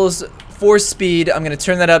 Vehicles, Force Speed. I'm gonna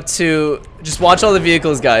turn that up to, just watch all the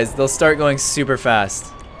vehicles, guys. They'll start going super fast.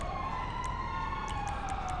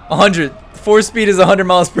 100. Force speed is 100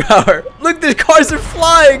 miles per hour. Look, the cars are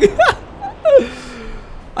flying.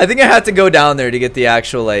 I think I had to go down there to get the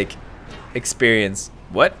actual, like, experience.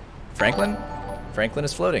 What? Franklin? Franklin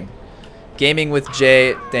is floating. Gaming with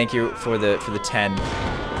Jay, thank you for the 10.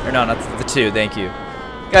 Or no, not the 2, thank you.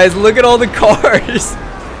 Guys, look at all the cars.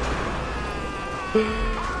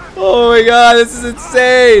 Oh my god, this is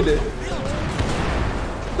insane.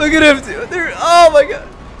 Look at him, dude. Oh my god.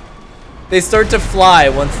 They start to fly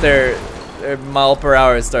once their mile per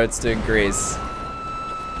hour starts to increase.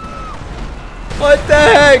 What the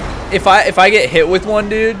heck? If I get hit with one,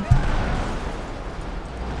 dude.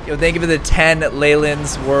 Yo, thank you for the 10,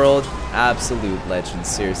 Leyland's World. Absolute legend,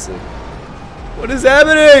 seriously. What is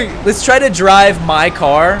happening? Let's try to drive my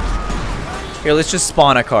car. Here, let's just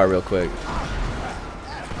spawn a car real quick.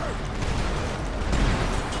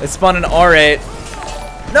 Let's spawn an R8.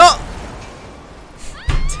 No!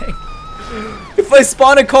 Dang. If I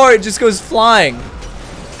spawn a car, it just goes flying.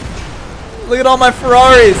 Look at all my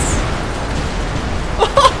Ferraris.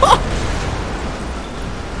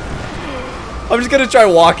 I'm just gonna try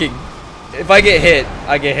walking. If I get hit,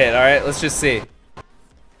 I get hit. All right, let's just see.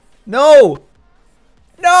 No!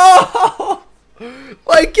 No!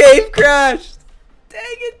 My cave crashed. Dang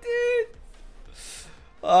it, dude.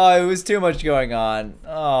 Oh, it was too much going on.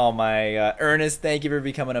 Oh my god. Ernest, thank you for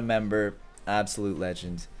becoming a member. Absolute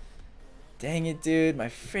legend. Dang it, dude. My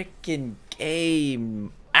freaking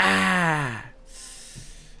game. Ah.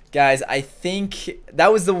 Guys, I think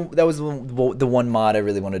that was the one mod I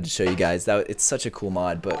really wanted to show you guys. It's such a cool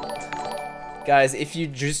mod, but guys, if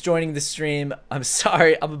you're just joining the stream, I'm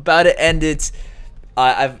sorry. I'm about to end it.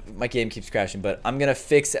 My game keeps crashing, but I'm gonna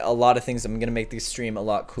fix a lot of things. I'm gonna make the stream a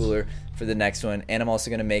lot cooler for the next one, and I'm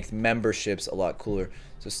also gonna make memberships a lot cooler.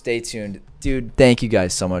 So stay tuned, dude. Thank you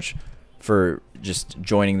guys so much for just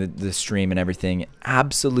joining the stream and everything.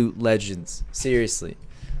 Absolute legends. Seriously.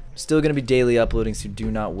 Still going to be daily uploading, so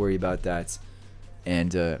do not worry about that.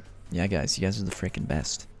 And, yeah, guys. You guys are the freaking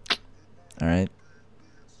best. Alright?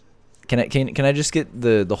 Can I just get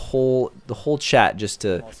the whole chat just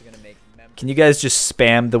to... Can you guys just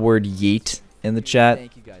spam the word yeet in the chat?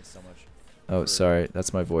 Thank you guys so much. Oh, sorry.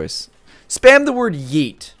 That's my voice. Spam the word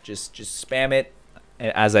yeet. Just spam it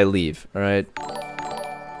as I leave. All right.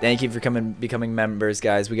 Thank you for becoming members,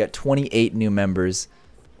 guys. We got 28 new members.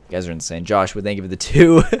 You guys are insane. Joshua, thank you for the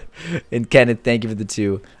 2. And Kenneth, thank you for the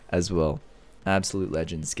 2 as well. Absolute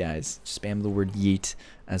legends, guys. Spam the word yeet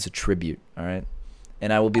as a tribute. All right.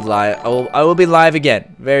 And I will be live. I will be live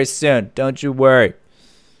again very soon. Don't you worry.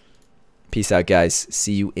 Peace out, guys.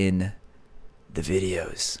 See you in the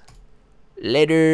videos. Later.